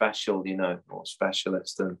that it's special, or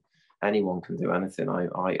specialist, and anyone can do anything.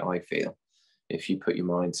 I feel, if you put your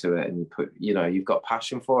mind to it and you put, you've got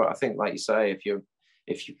passion for it. I think, like you say, if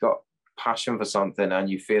you've got passion for something and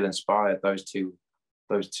you feel inspired, those two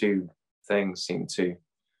things seem to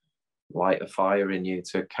light a fire in you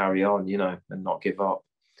to carry on, and not give up.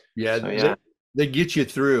 They get you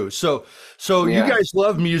through. So you guys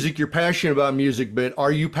love music, you're passionate about music, but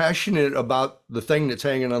are you passionate about the thing that's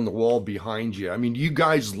hanging on the wall behind you? I mean, do you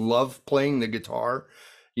guys love playing the guitar?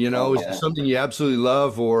 Is it something you absolutely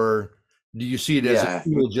love, or do you see it as a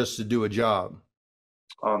tool just to do a job?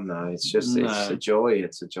 Oh no, it's just it's a joy.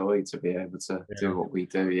 It's a joy to be able to do what we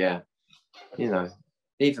do.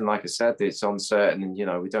 Even like I said, it's uncertain, and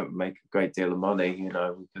we don't make a great deal of money. We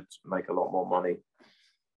could make a lot more money,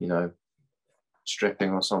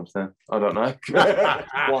 stripping or something. I don't know.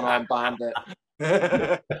 One-arm bandit.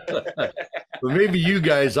 Well, maybe you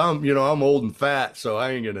guys, I'm old and fat, so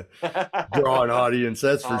I ain't gonna draw an audience.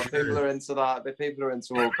 That's for sure. People are into that. But people are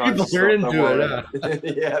into all kinds of stuff. People are into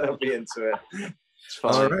it. Yeah, they'll be into it.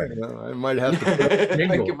 All right, well, I might have to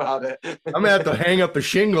think about it. I'm gonna have to hang up a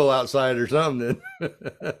shingle outside or something.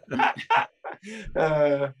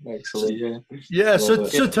 Excellent. Yeah.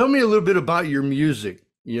 So tell me a little bit about your music.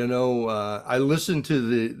 I listened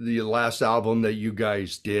to the last album that you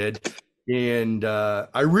guys did, and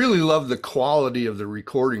I really love the quality of the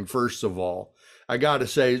recording. First of all, I got to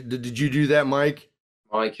say, did you do that, Mike?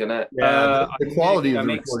 Mike in it. Yeah, the quality of the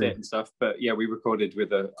mixed recording it and stuff, but we recorded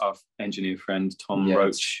with our engineer friend Tom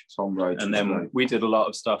Roach. Tom Roach, and then we did a lot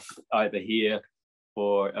of stuff either here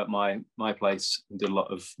or at my place. We did a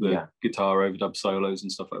lot of the guitar overdub solos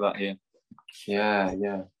and stuff like that here.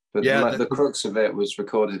 But the crux of it was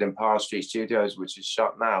recorded in Power Street Studios, which is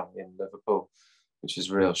shut now in Liverpool, which is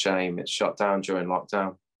a real shame. It's shut down during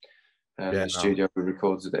lockdown. The studio we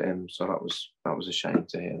recorded it in, so that was a shame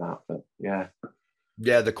to hear that. But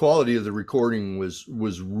the quality of the recording was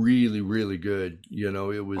really, really good.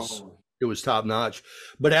 It was top notch.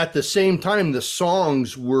 But at the same time, the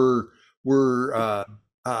songs were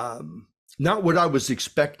not what I was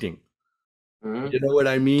expecting. You know what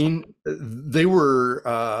I mean? They were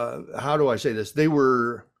how do I say this? They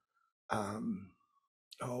were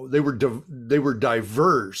they were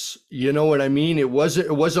diverse. You know what I mean? It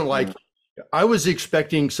wasn't like I was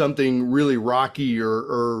expecting something really rocky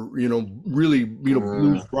or really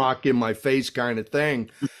blues rock in my face kind of thing,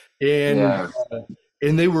 and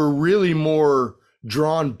they were really more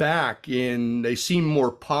drawn back, and they seemed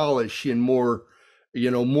more polished and more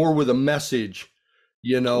more with a message.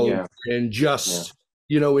 you know, Yeah. and just,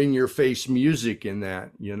 you know, in your face music in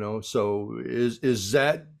that, you know. So is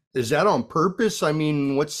that on purpose? I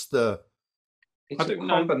mean, what's the It's a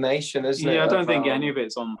combination, isn't it? Yeah, I don't think any of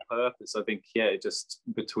it's on purpose. I think, yeah, it just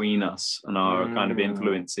between us and our kind of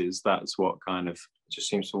influences, that's what kind of just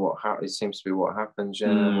seems to it seems to be what happens.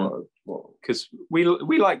 Yeah, because we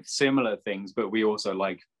like similar things, but we also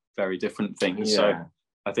like very different things. So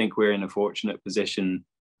I think we're in a fortunate position,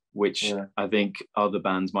 which I think other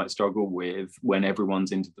bands might struggle with when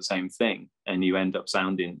everyone's into the same thing and you end up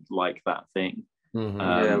sounding like that thing. We've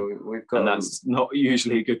got, and that's not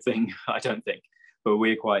usually a good thing, I don't think. But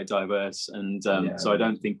we're quite diverse, and so I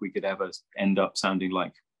don't think we could ever end up sounding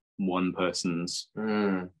like one person's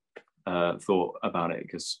thought about it,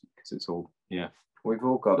 because it's all We've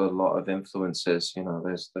all got a lot of influences, you know.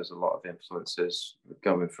 There's a lot of influences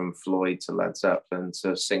going from Floyd to Led Zeppelin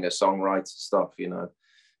to singer-songwriter stuff, you know,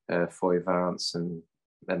 Foy Vance and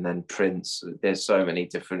then Prince. There's so many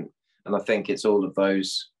different, and I think it's all of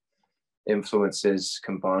those influences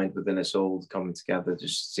combined within us all coming together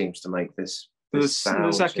just seems to make this sound.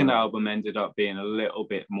 The second album ended up being a little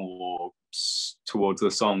bit more towards the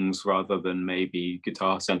songs rather than maybe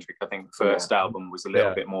guitar centric. I think the first album was a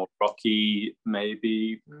little bit more rocky,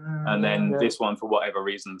 maybe, and then this one, for whatever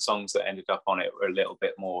reason, the songs that ended up on it were a little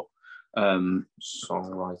bit more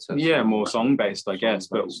songwriter, more song based, I guess,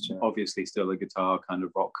 but obviously still a guitar kind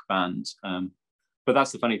of rock band. But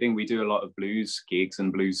that's the funny thing, we do a lot of blues gigs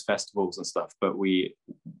and blues festivals and stuff, but we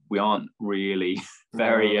aren't really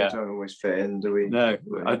very we don't always fit in, do we? No,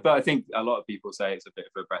 but I think a lot of people say it's a bit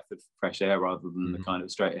of a breath of fresh air rather than the kind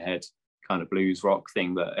of straight ahead kind of blues rock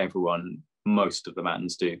thing that most of the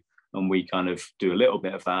bands do, and we kind of do a little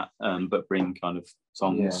bit of that, but bring kind of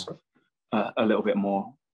songs a little bit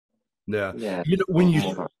more. You know,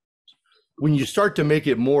 when you start to make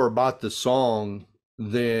it more about the song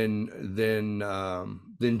than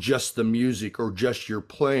just the music or just your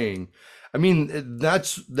playing, I mean,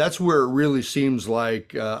 that's where it really seems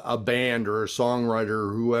like a band or a songwriter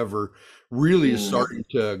or whoever really is starting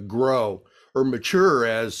to grow or mature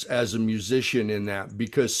as a musician in that,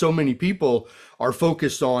 because so many people are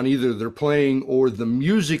focused on either their playing or the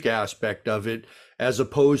music aspect of it, as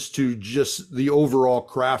opposed to just the overall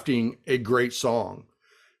crafting a great song.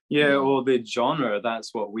 Yeah, or the genre,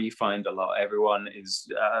 that's what we find a lot. Everyone is,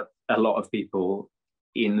 a lot of people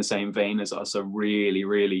in the same vein as us are really,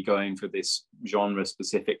 really going for this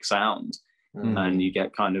genre-specific sound. And you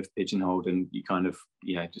get kind of pigeonholed, and you kind of,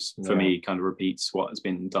 for me, kind of repeats what has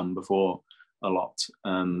been done before a lot.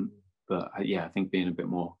 But I think being a bit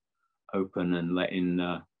more open and letting,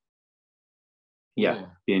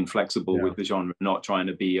 being flexible with the genre, not trying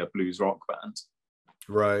to be a blues rock band.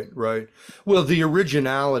 Right. Well, the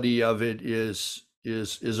originality of it is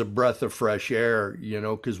a breath of fresh air, you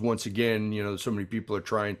know, because once again, you know, so many people are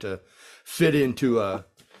trying to fit into a,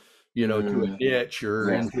 you know, to a niche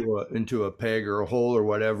or into a peg or a hole or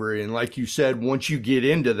whatever. And like you said, once you get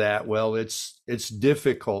into that, well, it's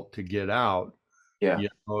difficult to get out. Yeah. You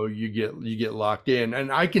know, you get locked in.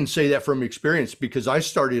 And I can say that from experience, because I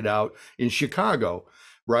started out in Chicago,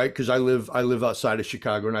 right? Because I live outside of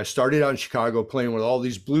Chicago, and I started out in Chicago playing with all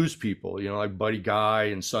these blues people, you know, like Buddy Guy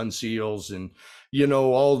and Sun Seals and, you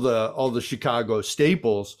know, all the Chicago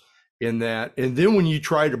staples in that. And then when you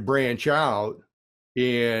try to branch out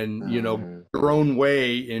and, you know, your own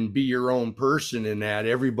way and be your own person in that,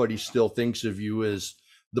 everybody still thinks of you as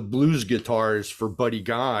the blues guitarist for Buddy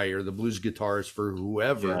Guy or the blues guitarist for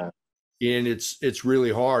whoever. And it's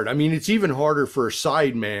really hard. I mean, it's even harder for a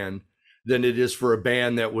sideman than it is for a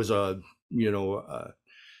band that was a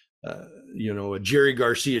Jerry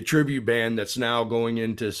Garcia tribute band that's now going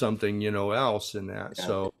into something, you know, else in that.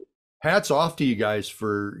 So hats off to you guys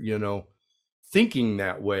for, you know, thinking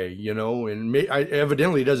that way, you know, and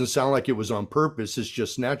evidently it doesn't sound like it was on purpose. It's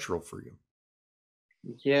just natural for you.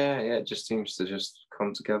 Yeah, it just seems to just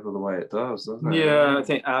come together the way it does, doesn't it? Yeah, I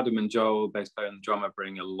think Adam and Joel, bass player and drummer,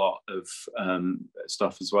 bring a lot of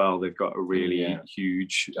stuff as well. They've got a really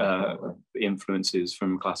huge influences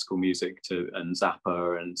from classical music and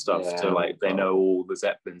Zappa and stuff to like, they know all the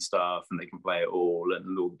Zeppelin stuff and they can play it all,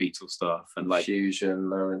 and all the Beatles stuff and like fusion.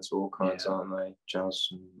 They're into all kinds, aren't they? Jazz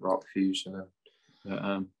and rock fusion.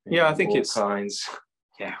 I think it's kinds.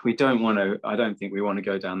 Yeah, I don't think we want to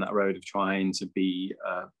go down that road of trying to be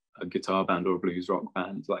a guitar band or a blues rock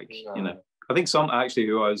band. Like, you know, I think some actually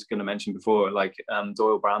who I was going to mention before, like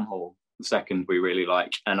Doyle Bramhall II, we really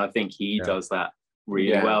like. And I think he does that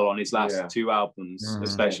really well on his last two albums,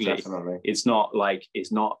 especially. Definitely. It's not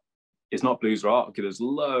it's not blues rock. There's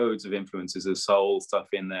loads of influences of soul stuff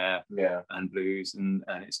in there, Yeah, and blues, and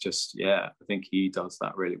it's just, yeah, I think he does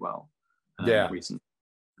that really well. Recently.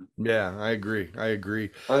 Yeah, I agree. I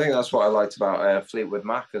think that's what I liked about Fleetwood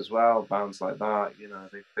Mac as well. Bands like that, you know,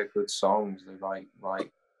 they're good songs. They write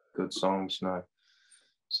good songs, you know.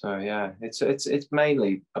 So yeah, it's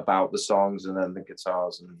mainly about the songs and then the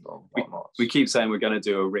guitars and whatnot. We keep saying we're going to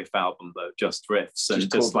do a riff album, though, just riffs and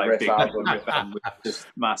just like big riff album with just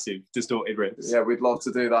massive distorted riffs. Yeah, we'd love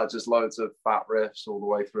to do that. Just loads of fat riffs all the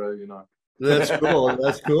way through, you know. That's cool.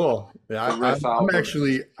 That's cool. Yeah,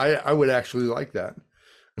 I would actually like that.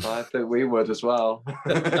 I think we would as well.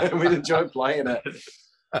 We'd enjoy playing it.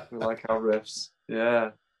 We like our riffs.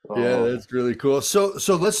 Yeah. Yeah, that's really cool. So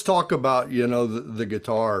let's talk about, you know, the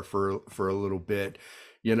guitar for a little bit.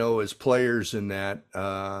 You know, as players in that,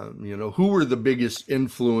 you know, who were the biggest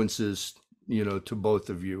influences, you know, to both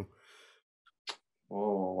of you?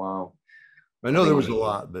 Oh, wow. I know there was a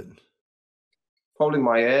lot, but probably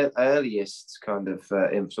my earliest kind of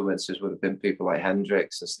influences would have been people like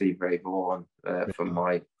Hendrix and Steve Ray Vaughan from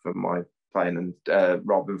my playing, and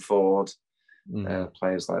Robin Ford,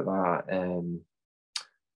 players like that.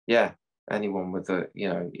 Yeah, anyone with you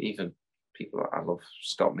know, even people I love,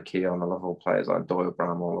 Scott McKeown, I love all players like Doyle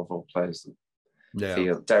Bramhall, I love all players.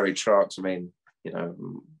 Yeah, Derek Trucks. I mean, you know,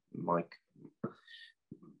 Mike.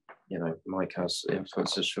 You know, Mike has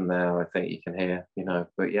influences from there. I think you can hear. You know,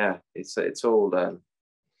 but yeah, it's all.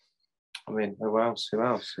 I mean, who else? I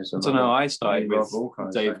don't know. I started with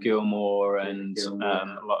Dave Gilmour and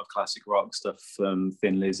a lot of classic rock stuff from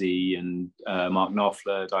Thin Lizzy and Mark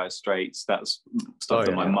Knopfler, Dire Straits. That's stuff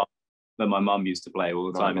that my mum used to play all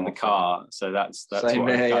the time in the car. So that's same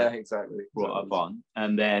what exactly brought up on.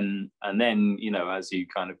 And then you know, as you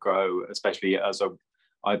kind of grow, especially as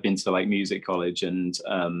I've been to like music college and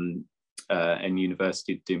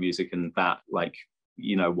university to do music, and that, like,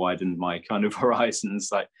 you know, widened my kind of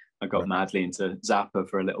horizons. Like, I got madly into Zappa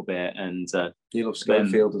for a little bit, and you love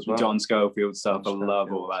Schofield as well. John Schofield stuff. I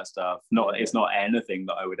love all that stuff. It's not anything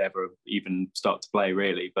that I would ever even start to play,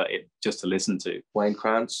 really, but it just to listen to. Wayne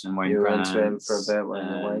Krantz. And Wayne Krantz. You were into him for a bit,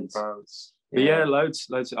 Wayne Krantz. But yeah, loads.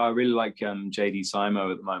 I really like JD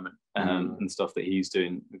Simo at the moment, and stuff that he's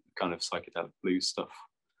doing, kind of psychedelic blues stuff.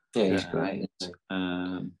 Yeah, he's great.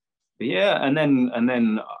 But yeah, and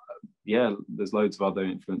then yeah, there's loads of other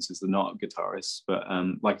influences. They're not guitarists, but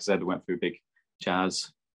like I said, I went through a big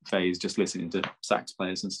jazz phase, just listening to sax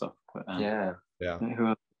players and stuff. But, Doyle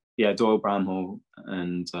Bramhall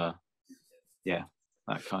and yeah,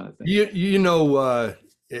 that kind of thing. You know,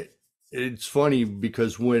 it's funny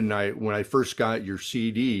because when I first got your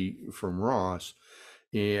CD from Ross,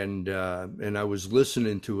 and I was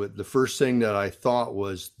listening to it, the first thing that I thought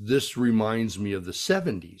was, this reminds me of the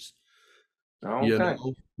 70s. Okay. You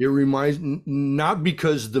know, it reminds, not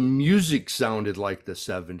because the music sounded like the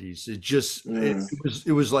 70s. It just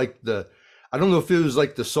it was like I don't know if it was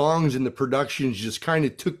like the songs and the productions just kind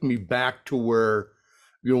of took me back to where,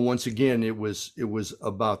 you know, once again it was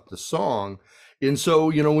about the song. And so,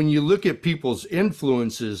 you know, when you look at people's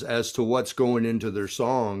influences as to what's going into their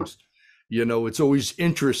songs, you know, it's always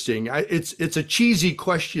interesting. It's a cheesy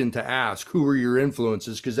question to ask, who are your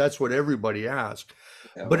influences? Because that's what everybody asks.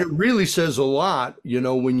 Yeah. But it really says a lot, you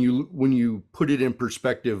know, when you put it in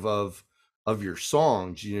perspective of your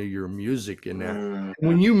songs, you know, your music and that.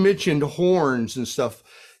 When you mentioned horns and stuff,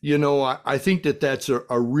 you know, I think that's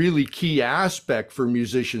a really key aspect for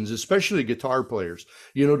musicians, especially guitar players,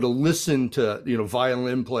 you know, to listen to, you know,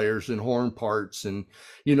 violin players and horn parts and,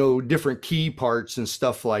 you know, different key parts and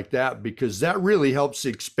stuff like that, because that really helps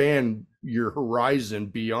expand your horizon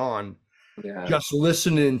beyond just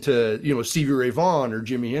listening to, you know, Stevie Ray Vaughan or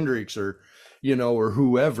Jimi Hendrix or, you know, or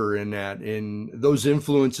whoever in that. And those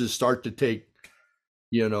influences start to take,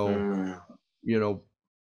 you know,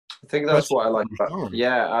 I think that's what I like about,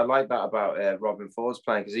 I like that about Robin Ford's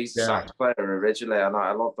playing, because he's a sax player originally, and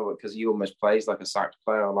I love that because he almost plays like a sax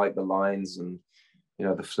player. I like the lines and, you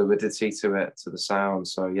know, the fluidity to it, to the sound.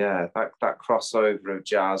 So yeah, that crossover of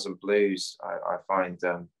jazz and blues, I find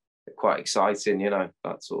quite exciting, you know,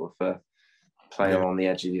 that sort of play on the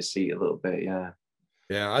edge of your seat a little bit. Yeah,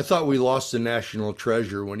 I thought we lost the national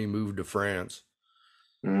treasure when he moved to France.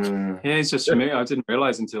 Yeah, it's just for me. I didn't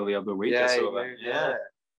realize until the other week.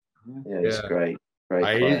 He's great.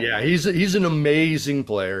 He's an amazing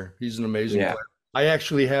player. He's an amazing player. I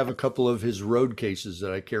actually have a couple of his road cases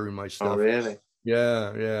that I carry my stuff. Oh, really?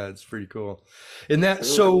 Yeah, it's pretty cool. And that,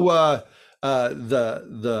 so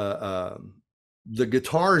the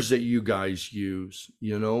guitars that you guys use,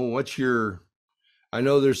 you know, what's your? I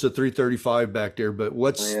know there's a 335 back there, but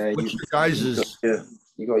what's your guys's?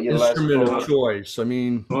 You got your instrument Les of choice? I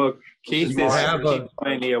mean, well, Keith you is have a-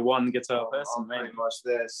 mainly a one guitar person. Pretty much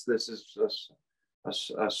this. This is a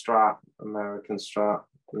Strat, American Strat.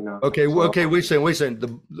 You know. okay, So- okay. Wait a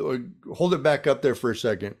second. Hold it back up there for a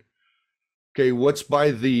second. Okay, what's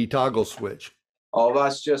by the toggle switch? Oh,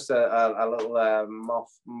 that's just a little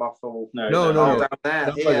muffle. No. Oh, down there,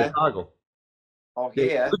 Not by the here. toggle. Oh, Okay,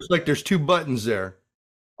 here. looks like there's two buttons there.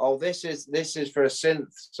 Oh, this is for a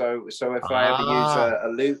synth. So if I ever use a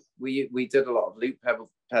loop, we did a lot of loop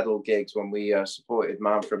pedal gigs when we supported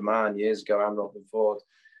Manfred Mann years ago and Robin Ford,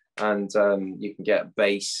 and you can get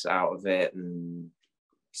bass out of it and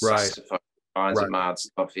saxophone, kinds of mad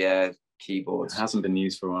stuff. Yeah, keyboards. It hasn't been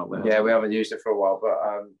used for a while. Though. Yeah, we haven't used it for a while, but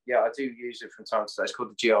yeah, I do use it from time to time. It's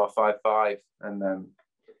called the GR55, and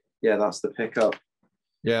yeah, that's the pickup.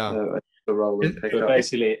 Yeah. The rolling But pickup.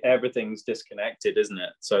 basically, everything's disconnected, isn't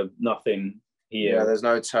it? So nothing here. Yeah, there's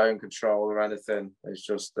no tone control or anything. It's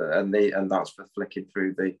just and that's for flicking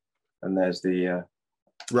through and there's the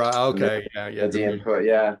Right. Okay. Yeah. the input.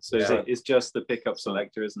 Yeah. So it's just the pickup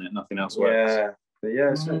selector, isn't it? Nothing else works. Yeah. But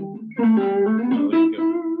yeah. So,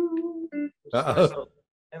 Uh-oh.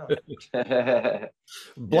 yeah.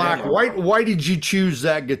 Black. Why did you choose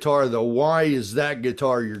that guitar though? Why is that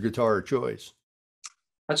guitar your guitar of choice?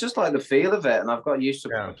 I just like the feel of it, and I've got used to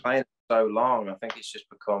Yeah. playing it so long. I think it's just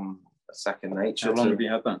become a second nature. How long to have you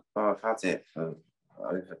had that? Oh, I've had it for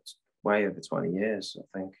way over 20 years,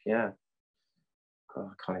 I think. Yeah.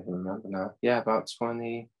 God, I can't even remember now. Yeah, about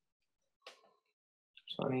 20,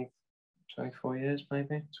 24 years,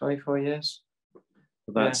 maybe. 24 years.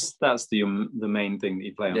 That's the main thing that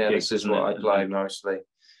you play on Yeah, gigs. this is isn't what it? I play mostly.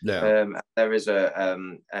 Yeah. There is a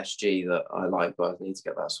SG that I like, but I need to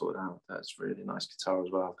get that sorted out. That's a really nice guitar as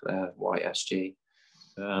well. White SG.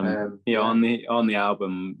 On the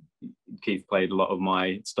album, Keith played a lot of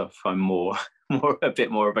my stuff. I'm a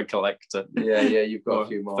bit more of a collector. Yeah, you've got a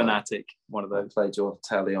few more. Fanatic, one of I those. played your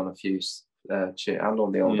telly on a few and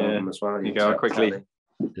on the old album as well. You go quickly. Telly.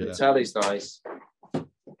 Yeah. The telly's nice.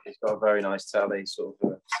 He's got a very nice telly, sort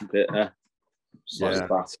of A bit. slight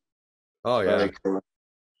bass. Oh yeah. Very cool.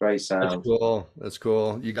 Great That's sound. cool. That's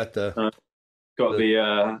cool. You got the Got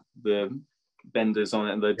the benders on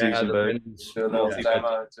it and the Duesenberg. Do a little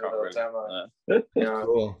Yeah. demo. Yeah.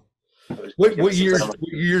 Cool. What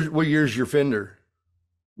year's your Fender?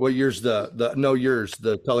 What year's the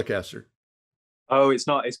Telecaster? Oh, it's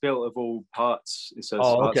not. It's built of all parts. It's a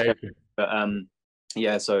parts okay. but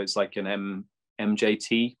yeah. So it's like an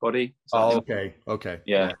MJT body. Oh, okay.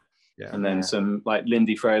 Yeah. Yeah. And then some like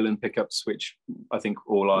Lindy Fralin pickups, which I think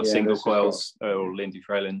all are single coils or Lindy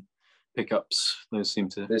Fralin pickups. Those seem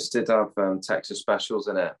to. This did have Texas Specials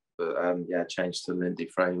in it, but changed to Lindy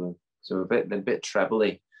Fralin. So a bit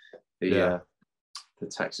trebly, the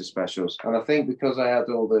Texas Specials. And I think because I had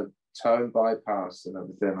all the tone bypass and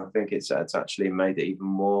everything, I think it's actually made it even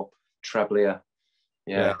more treblier.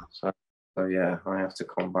 Yeah. So yeah, I have to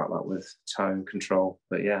combat that with tone control.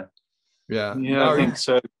 But yeah. Yeah. I think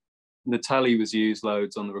so. The tally was used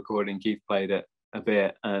loads on the recording. Keith played it a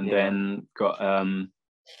bit, and then got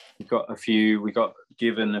we got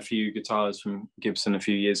given a few guitars from Gibson a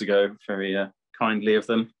few years ago, very kindly of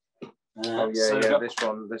them.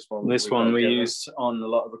 This one we used on a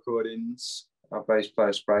lot of recordings. Our bass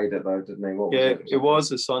player sprayed it though, didn't he? It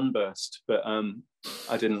was a sunburst, but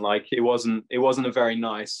I didn't like it. It wasn't a very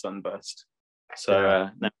nice sunburst. So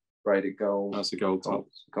now sprayed it gold. That's a gold top.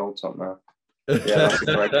 Gold top now. Yeah, that's a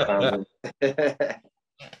great sound.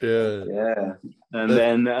 Yeah. And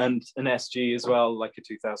then an SG as well, like a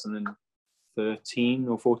 2013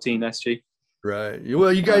 or 14 SG. Right.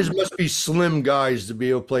 Well, you guys must be slim guys to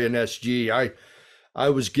be able to play an SG. I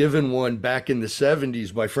was given one back in the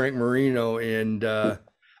 70s by Frank Marino, and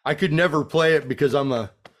I could never play it because I'm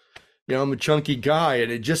a chunky guy,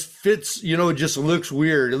 and it just fits, it just looks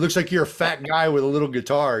weird. It looks like you're a fat guy with a little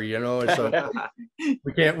guitar, So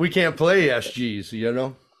we can't play SGs, I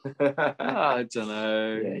don't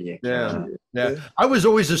know. Yeah. I was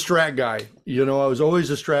always a Strat guy. I was always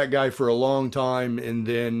a Strat guy for a long time, and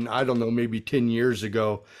then I don't know, maybe 10 years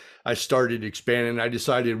ago, I started expanding. I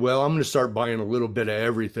decided, well, I'm going to start buying a little bit of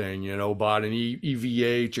everything. Bought an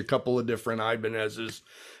EVH, a couple of different Ibanez's,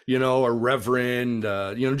 a Reverend,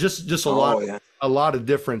 just a lot of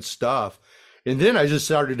different stuff. And then I just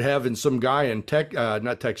started having some guy in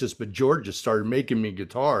not Texas, but Georgia started making me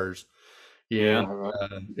guitars.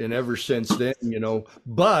 And ever since then,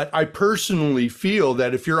 but I personally feel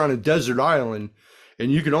that if you're on a desert island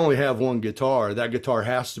and you can only have one guitar, that guitar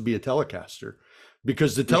has to be a Telecaster,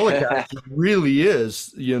 because the Telecaster really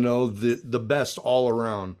is, the best all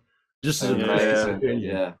around. Just as amazing.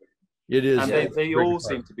 Yeah. It is. And they all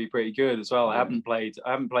seem to be pretty good as well. I haven't played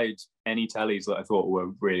any tellies that I thought were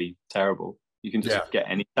really terrible. You can just get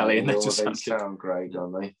any telly and they just sound great,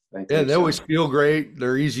 don't they? They always feel great.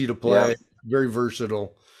 They're easy to play, very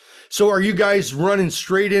versatile. So are you guys running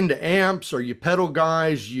straight into amps? Are you pedal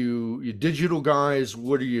guys? You digital guys?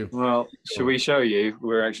 What are you? Well, should we show you?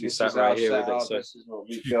 We're actually sat right here with it. So this is what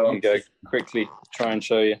we've got. Go quickly try and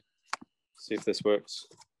show you. See if this works.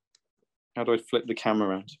 How do I flip the camera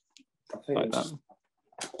around? I think like that.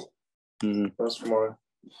 That's my.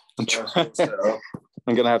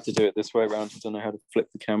 I'm gonna have to do it this way around. I don't know how to flip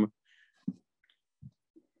the camera.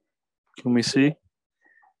 Can we see?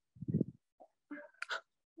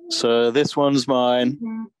 So this one's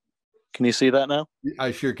mine. Can you see that now?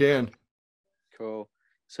 I sure can. Cool.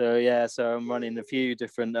 So yeah, so I'm running a few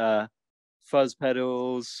different fuzz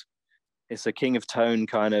pedals. It's a King of Tone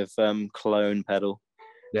kind of clone pedal.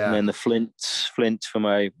 Yeah. And then the Flint for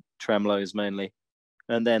my tremolos mainly.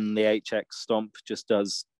 And then the HX Stomp just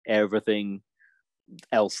does everything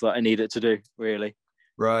else that I need it to do, really.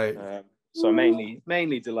 Right. So mainly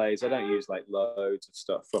delays. I don't use like loads of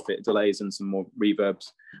stuff. Drop it delays and some more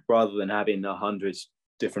reverbs, rather than having 100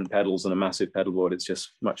 different pedals on a massive pedal board. It's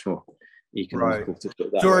just much more economical to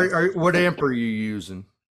put that. So what amp are you using?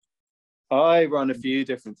 I run a few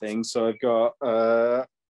different things. So I've got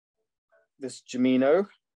this Jimino.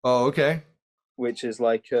 Oh, okay. Which is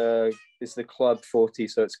like it's the Club 40,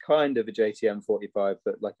 so it's kind of a JTM 45,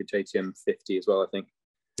 but like a JTM 50 as well, I think.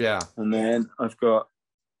 Yeah. And then I've got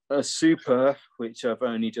a Super, which I've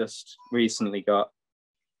only just recently got,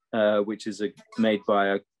 which is made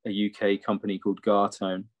by a UK company called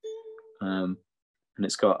Gartone, and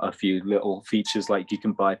it's got a few little features like you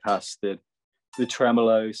can bypass the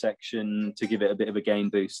tremolo section to give it a bit of a gain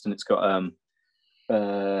boost, and it's got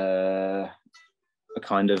a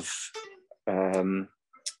kind of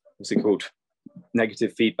what's it called?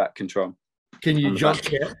 Negative feedback control. Can you jump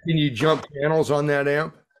channels on that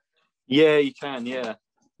amp? Yeah, you can. Yeah.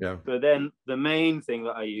 Yeah. But then the main thing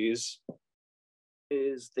that I use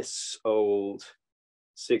is this old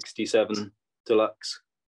 67 Deluxe.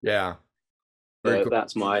 Yeah. Cool.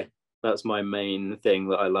 That's my main thing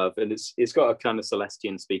that I love, and it's got a kind of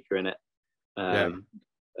Celestion speaker in it. But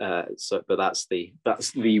that's the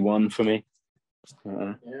one for me.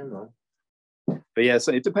 But yeah,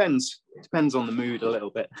 so it depends on the mood a little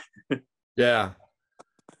bit. Yeah.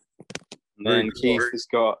 And then Keith has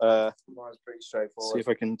got mine's pretty straightforward. See if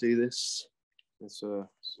I can do this. So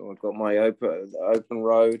I've got my open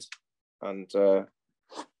road, and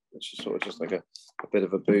which is sort of just like a bit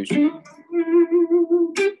of a boost. You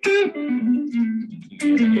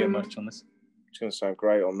don't hear much on this. It's going to sound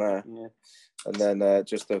great on there. Yeah. And then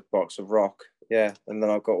just a box of rock. Yeah. And then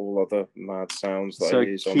I've got all other mad sounds that I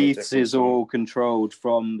use on the Keith's is all controlled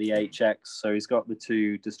from the HX. So he's got the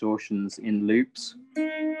two distortions in loops.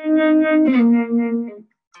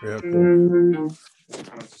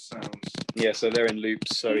 Yeah, so they're in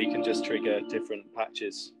loops, so he can just trigger different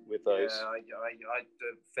patches with those. Yeah, I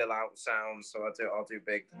do fill out sounds, so I'll do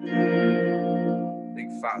big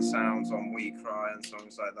fat sounds on We Cry and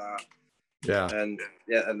songs like that. Yeah. And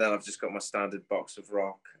then I've just got my standard box of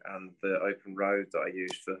rock and the open road that I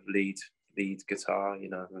use for lead guitar,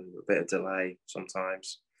 and a bit of delay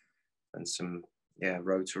sometimes, and some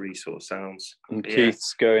rotary sort of sounds. And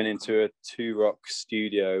Keith's going into a 2-rock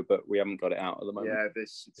studio, but we haven't got it out at the moment. Yeah,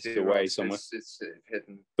 this is away somewhere. It's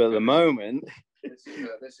hidden. But at the moment, this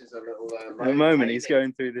is a little. At the moment, he's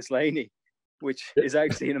going through this Laney, which is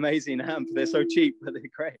actually an amazing amp. They're so cheap, but they're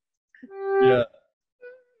great. Yeah.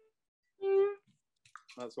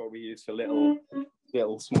 That's what we use for little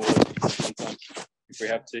small sometimes if we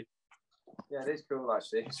have to. Yeah, it is cool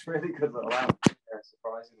actually. It's a really good little amp. Yeah,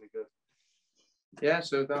 surprisingly good. Yeah,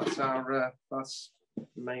 so that's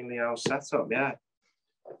mainly our setup. Yeah,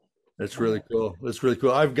 that's really cool.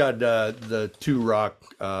 I've got the 2-rock.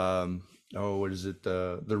 What is it?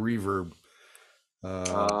 The Reverb.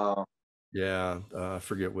 I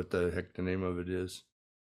forget what the heck the name of it is.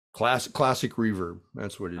 Classic Reverb.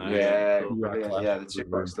 That's what it is. Yeah, the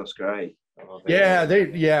 2-rock stuff's great.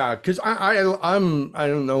 Because I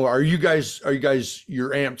don't know. Are you guys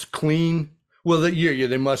your amps clean? Well,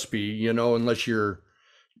 they must be. Unless you're,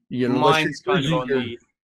 mine's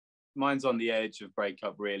mine's on the edge of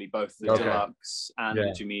breakup. Really, both the Deluxe and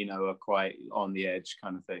the Jimino are quite on the edge,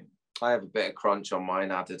 kind of thing. I have a bit of crunch on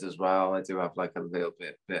mine added as well. I do have like a little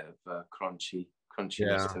bit of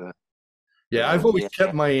crunchiness to it. Yeah, I've always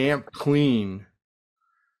kept my amp clean,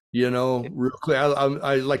 real clean.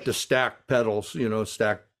 I like to stack pedals,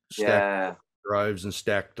 stack drives and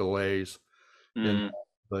stack delays.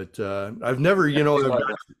 But I've never,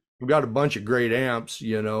 we've got a bunch of great amps,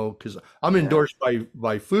 you know, because I'm endorsed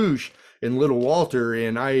by Foosh and Little Walter,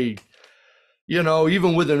 and I, you know,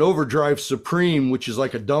 even with an Overdrive Supreme, which is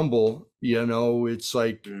like a Dumble, you know, it's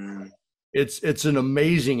like it's an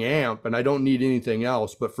amazing amp, and I don't need anything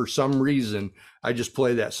else. But for some reason, I just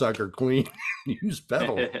play that sucker clean, use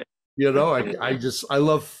pedals. You know, I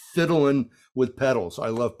love fiddling with pedals. I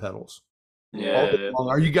love pedals. Yeah.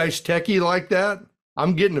 Are you guys techie like that?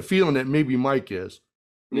 I'm getting a feeling that maybe Mike is.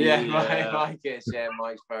 Yeah, Mike is. Yeah,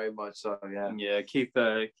 Mike's very much so. Yeah. Yeah,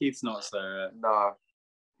 Keith's not so. No.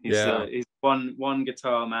 He's one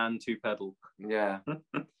guitar man, two pedal. Yeah.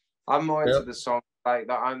 I'm more into the song like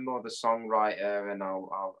that. I'm more the songwriter, and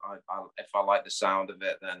I'll if I like the sound of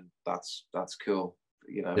it, then that's cool.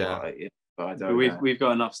 You know. Yeah. But I don't. We've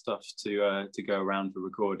got enough stuff to go around for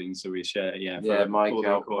recording, so we share. Yeah. Mike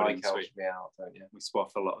helps me out. Don't you? We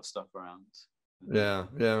swap a lot of stuff around. Yeah,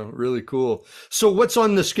 really cool. So what's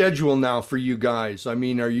on the schedule now for you guys? I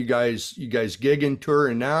mean, are you guys gigging,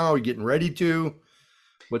 touring now? Are you getting ready to?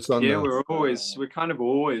 What's on? Yeah, we're kind of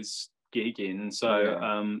always gigging. So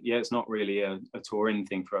it's not really a touring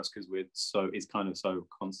thing for us because it's kind of so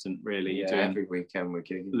constant, really. Yeah, doing every weekend we're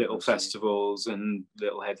gigging. Little festivals and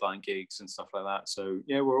little headline gigs and stuff like that. So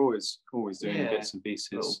yeah, we're always doing bits and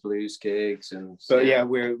pieces. Little blues gigs and. But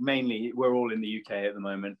we're all in the UK at the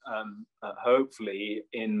moment. Hopefully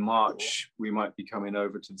in March we might be coming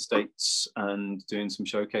over to the States and doing some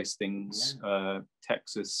showcase things.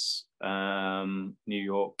 Texas, New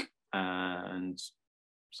York, and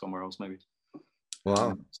somewhere else maybe.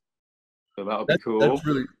 Wow. So that'll be cool.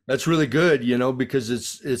 That's really good, you know, because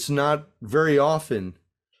it's not very often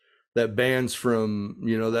that bands from,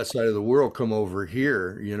 you know, that side of the world come over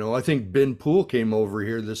here. You know, I think Ben Poole came over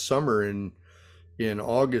here this summer in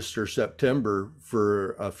August or September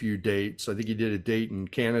for a few dates. I think he did a date in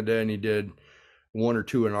Canada and he did one or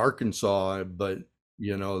two in Arkansas, but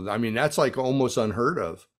you know, I mean, that's like almost unheard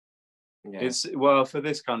of. Yeah. It's for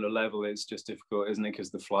this kind of level, it's just difficult, isn't it?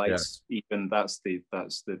 Because the flights, even that's the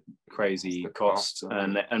crazy cost,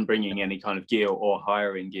 and bringing any kind of gear or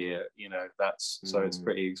hiring gear, you know, so it's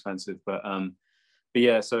pretty expensive. But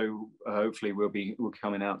yeah, so hopefully we're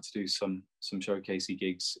coming out to do some showcasey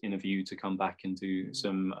gigs in a view to come back and do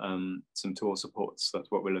some tour supports.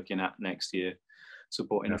 That's what we're looking at next year,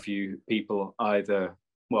 supporting a few people, either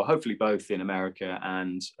hopefully both in America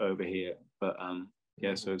and over here. But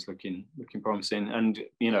so it's looking promising, and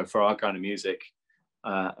you know, for our kind of music,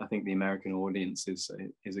 I think the American audience is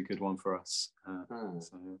a good one for us.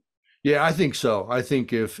 Yeah, I think so. I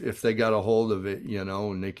think if they got a hold of it, you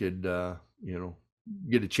know, and they could, you know,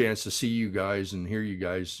 get a chance to see you guys and hear you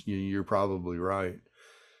guys, you're probably right.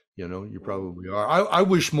 You know, you probably are. I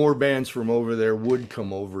wish more bands from over there would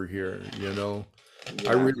come over here. You know.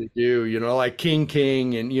 I really do. You know, like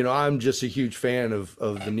King, and you know, I'm just a huge fan of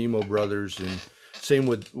the Nemo Brothers, and same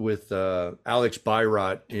with Alex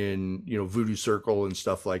Byrot in, you know, Voodoo Circle and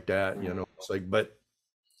stuff like that. You know, it's like, but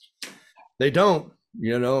they don't.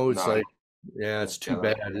 You know, it's like, it's too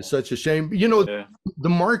bad. It's such a shame. You know, the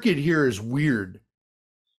market here is weird.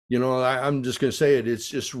 You know, I'm just gonna say it. It's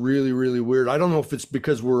just really, really weird. I don't know if it's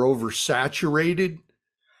because we're oversaturated.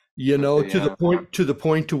 You know, to the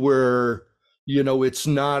point to where, you know, it's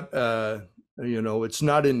not, you know, it's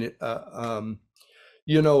not in,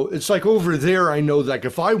 you know, it's like over there, I know, like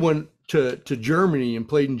if I went to Germany and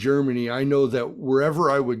played in Germany, I know that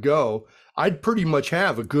wherever I would go, I'd pretty much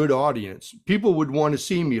have a good audience. People would want to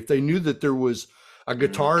see me if they knew that there was a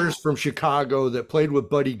guitarist from Chicago that played with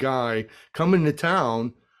Buddy Guy coming to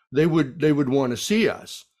town. They would want to see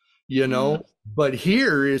us, you know. But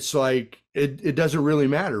here it's like it doesn't really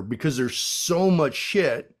matter because there's so much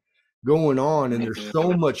shit going on, and there's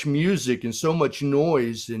so much music and so much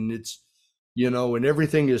noise, and it's, you know, and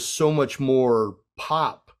everything is so much more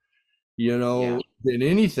pop, you know, than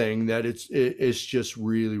anything, that it's just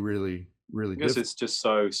really, really, really because it's just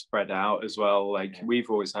so spread out as well. Like we've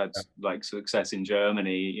always had like success in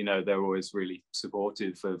Germany, you know, they're always really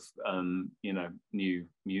supportive of you know, new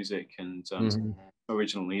music and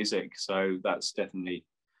original music, so that's definitely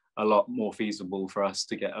a lot more feasible for us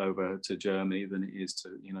to get over to Germany than it is to,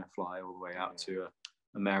 you know, fly all the way out to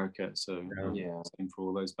America. So same for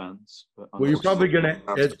all those bands. But well, you're probably gonna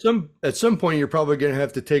at some point you're probably gonna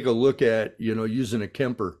have to take a look at, you know, using a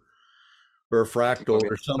Kemper or a Fractal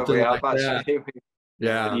or something like that.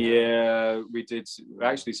 Yeah, we did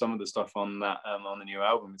actually some of the stuff on that on the new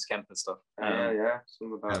album. It's Kemper stuff.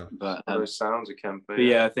 Some of that. But those sounds are Kemper. But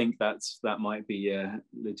yeah, I think that might be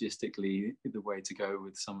logistically the way to go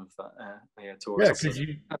with some of that tour. Yeah, because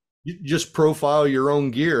you just profile your own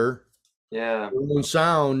gear, Yeah. Your own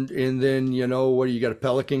sound, and then you got a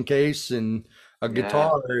Pelican case and a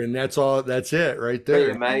guitar, and that's all. That's it, right there.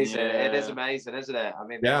 Pretty amazing. Yeah. It is amazing, isn't it? I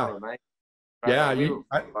mean, they Yeah. are amazing. Yeah, I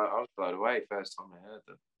was blown away first time I heard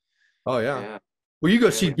them. Oh yeah. Yeah. Well, you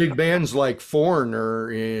go see big bands like Foreigner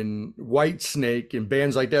and Whitesnake and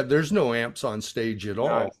bands like that. There's no amps on stage at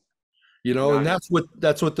all. No. And that's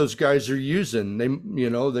what those guys are using.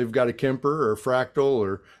 They've got a Kemper or a Fractal,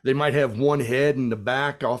 or they might have one head in the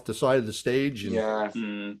back off the side of the stage,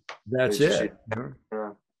 and that's it.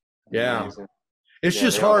 Yeah. Amazing. It's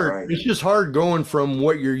just hard. It's just hard going from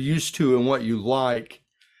what you're used to and what you like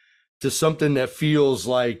to something that feels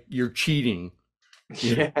like you're cheating.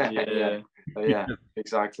 Yeah,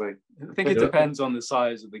 exactly. I think it depends on the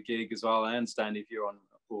size of the gig as well. I understand if you're on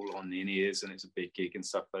all on in-ears and it's a big gig and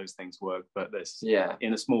stuff, those things work. But there's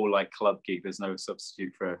in a small like club gig, there's no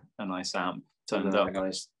substitute for a nice amp turned up.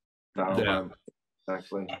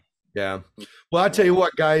 Exactly. Yeah. Well, I tell you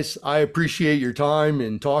what, guys, I appreciate your time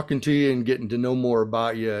and talking to you and getting to know more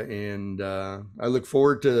about you. And I look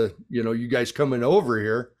forward to, you guys coming over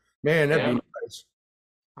here. Man, that'd be nice.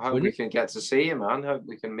 I hope we can get to see you, man. Hope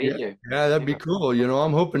we can meet you. Yeah, that'd be cool.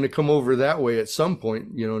 I'm hoping to come over that way at some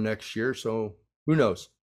point, next year. So who knows?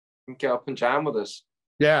 Get up and jam with us.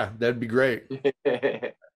 Yeah, that'd be great.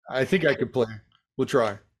 I think I could play. We'll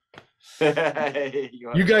try.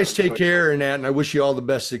 You guys take care and I wish you all the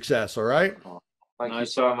best success. All right. Thank you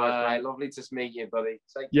so much, mate. Lovely to meet you, buddy.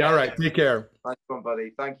 All right. Take care. Nice one,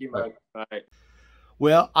 buddy. Thank you, mate. Bye.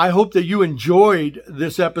 Well, I hope that you enjoyed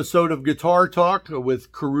this episode of Guitar Talk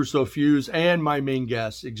with Caruso Fuse and my main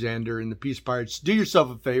guest, Xander and the Peace Pirates. Do yourself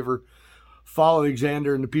a favor. Follow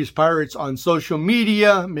Xander and the Peace Pirates on social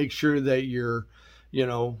media. Make sure that you're,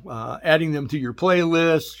 adding them to your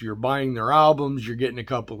playlist. You're buying their albums. You're getting a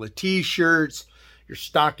couple of t-shirts. You're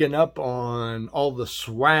stocking up on all the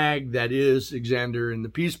swag that is Xander and the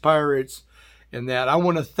Peace Pirates. And that I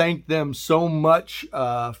want to thank them so much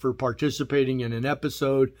for participating in an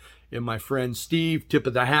episode. And my friend Steve, tip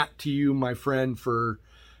of the hat to you, my friend, for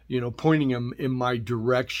pointing him in my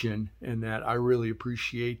direction, and that I really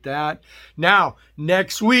appreciate that. Now,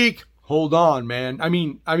 next week, hold on, man. I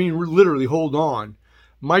mean, literally hold on.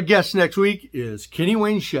 My guest next week is Kenny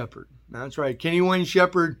Wayne Shepherd. That's right, Kenny Wayne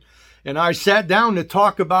Shepherd. And I sat down to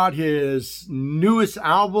talk about his newest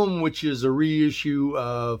album, which is a reissue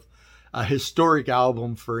of a historic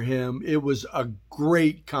album for him. It was a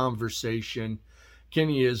great conversation.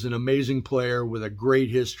 Kenny is an amazing player with a great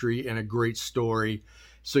history and a great story.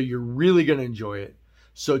 So you're really going to enjoy it.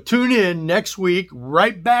 So tune in next week,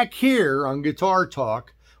 right back here on Guitar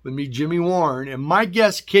Talk with me, Jimmy Warren, and my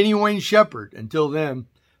guest, Kenny Wayne Shepherd. Until then,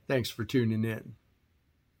 thanks for tuning in.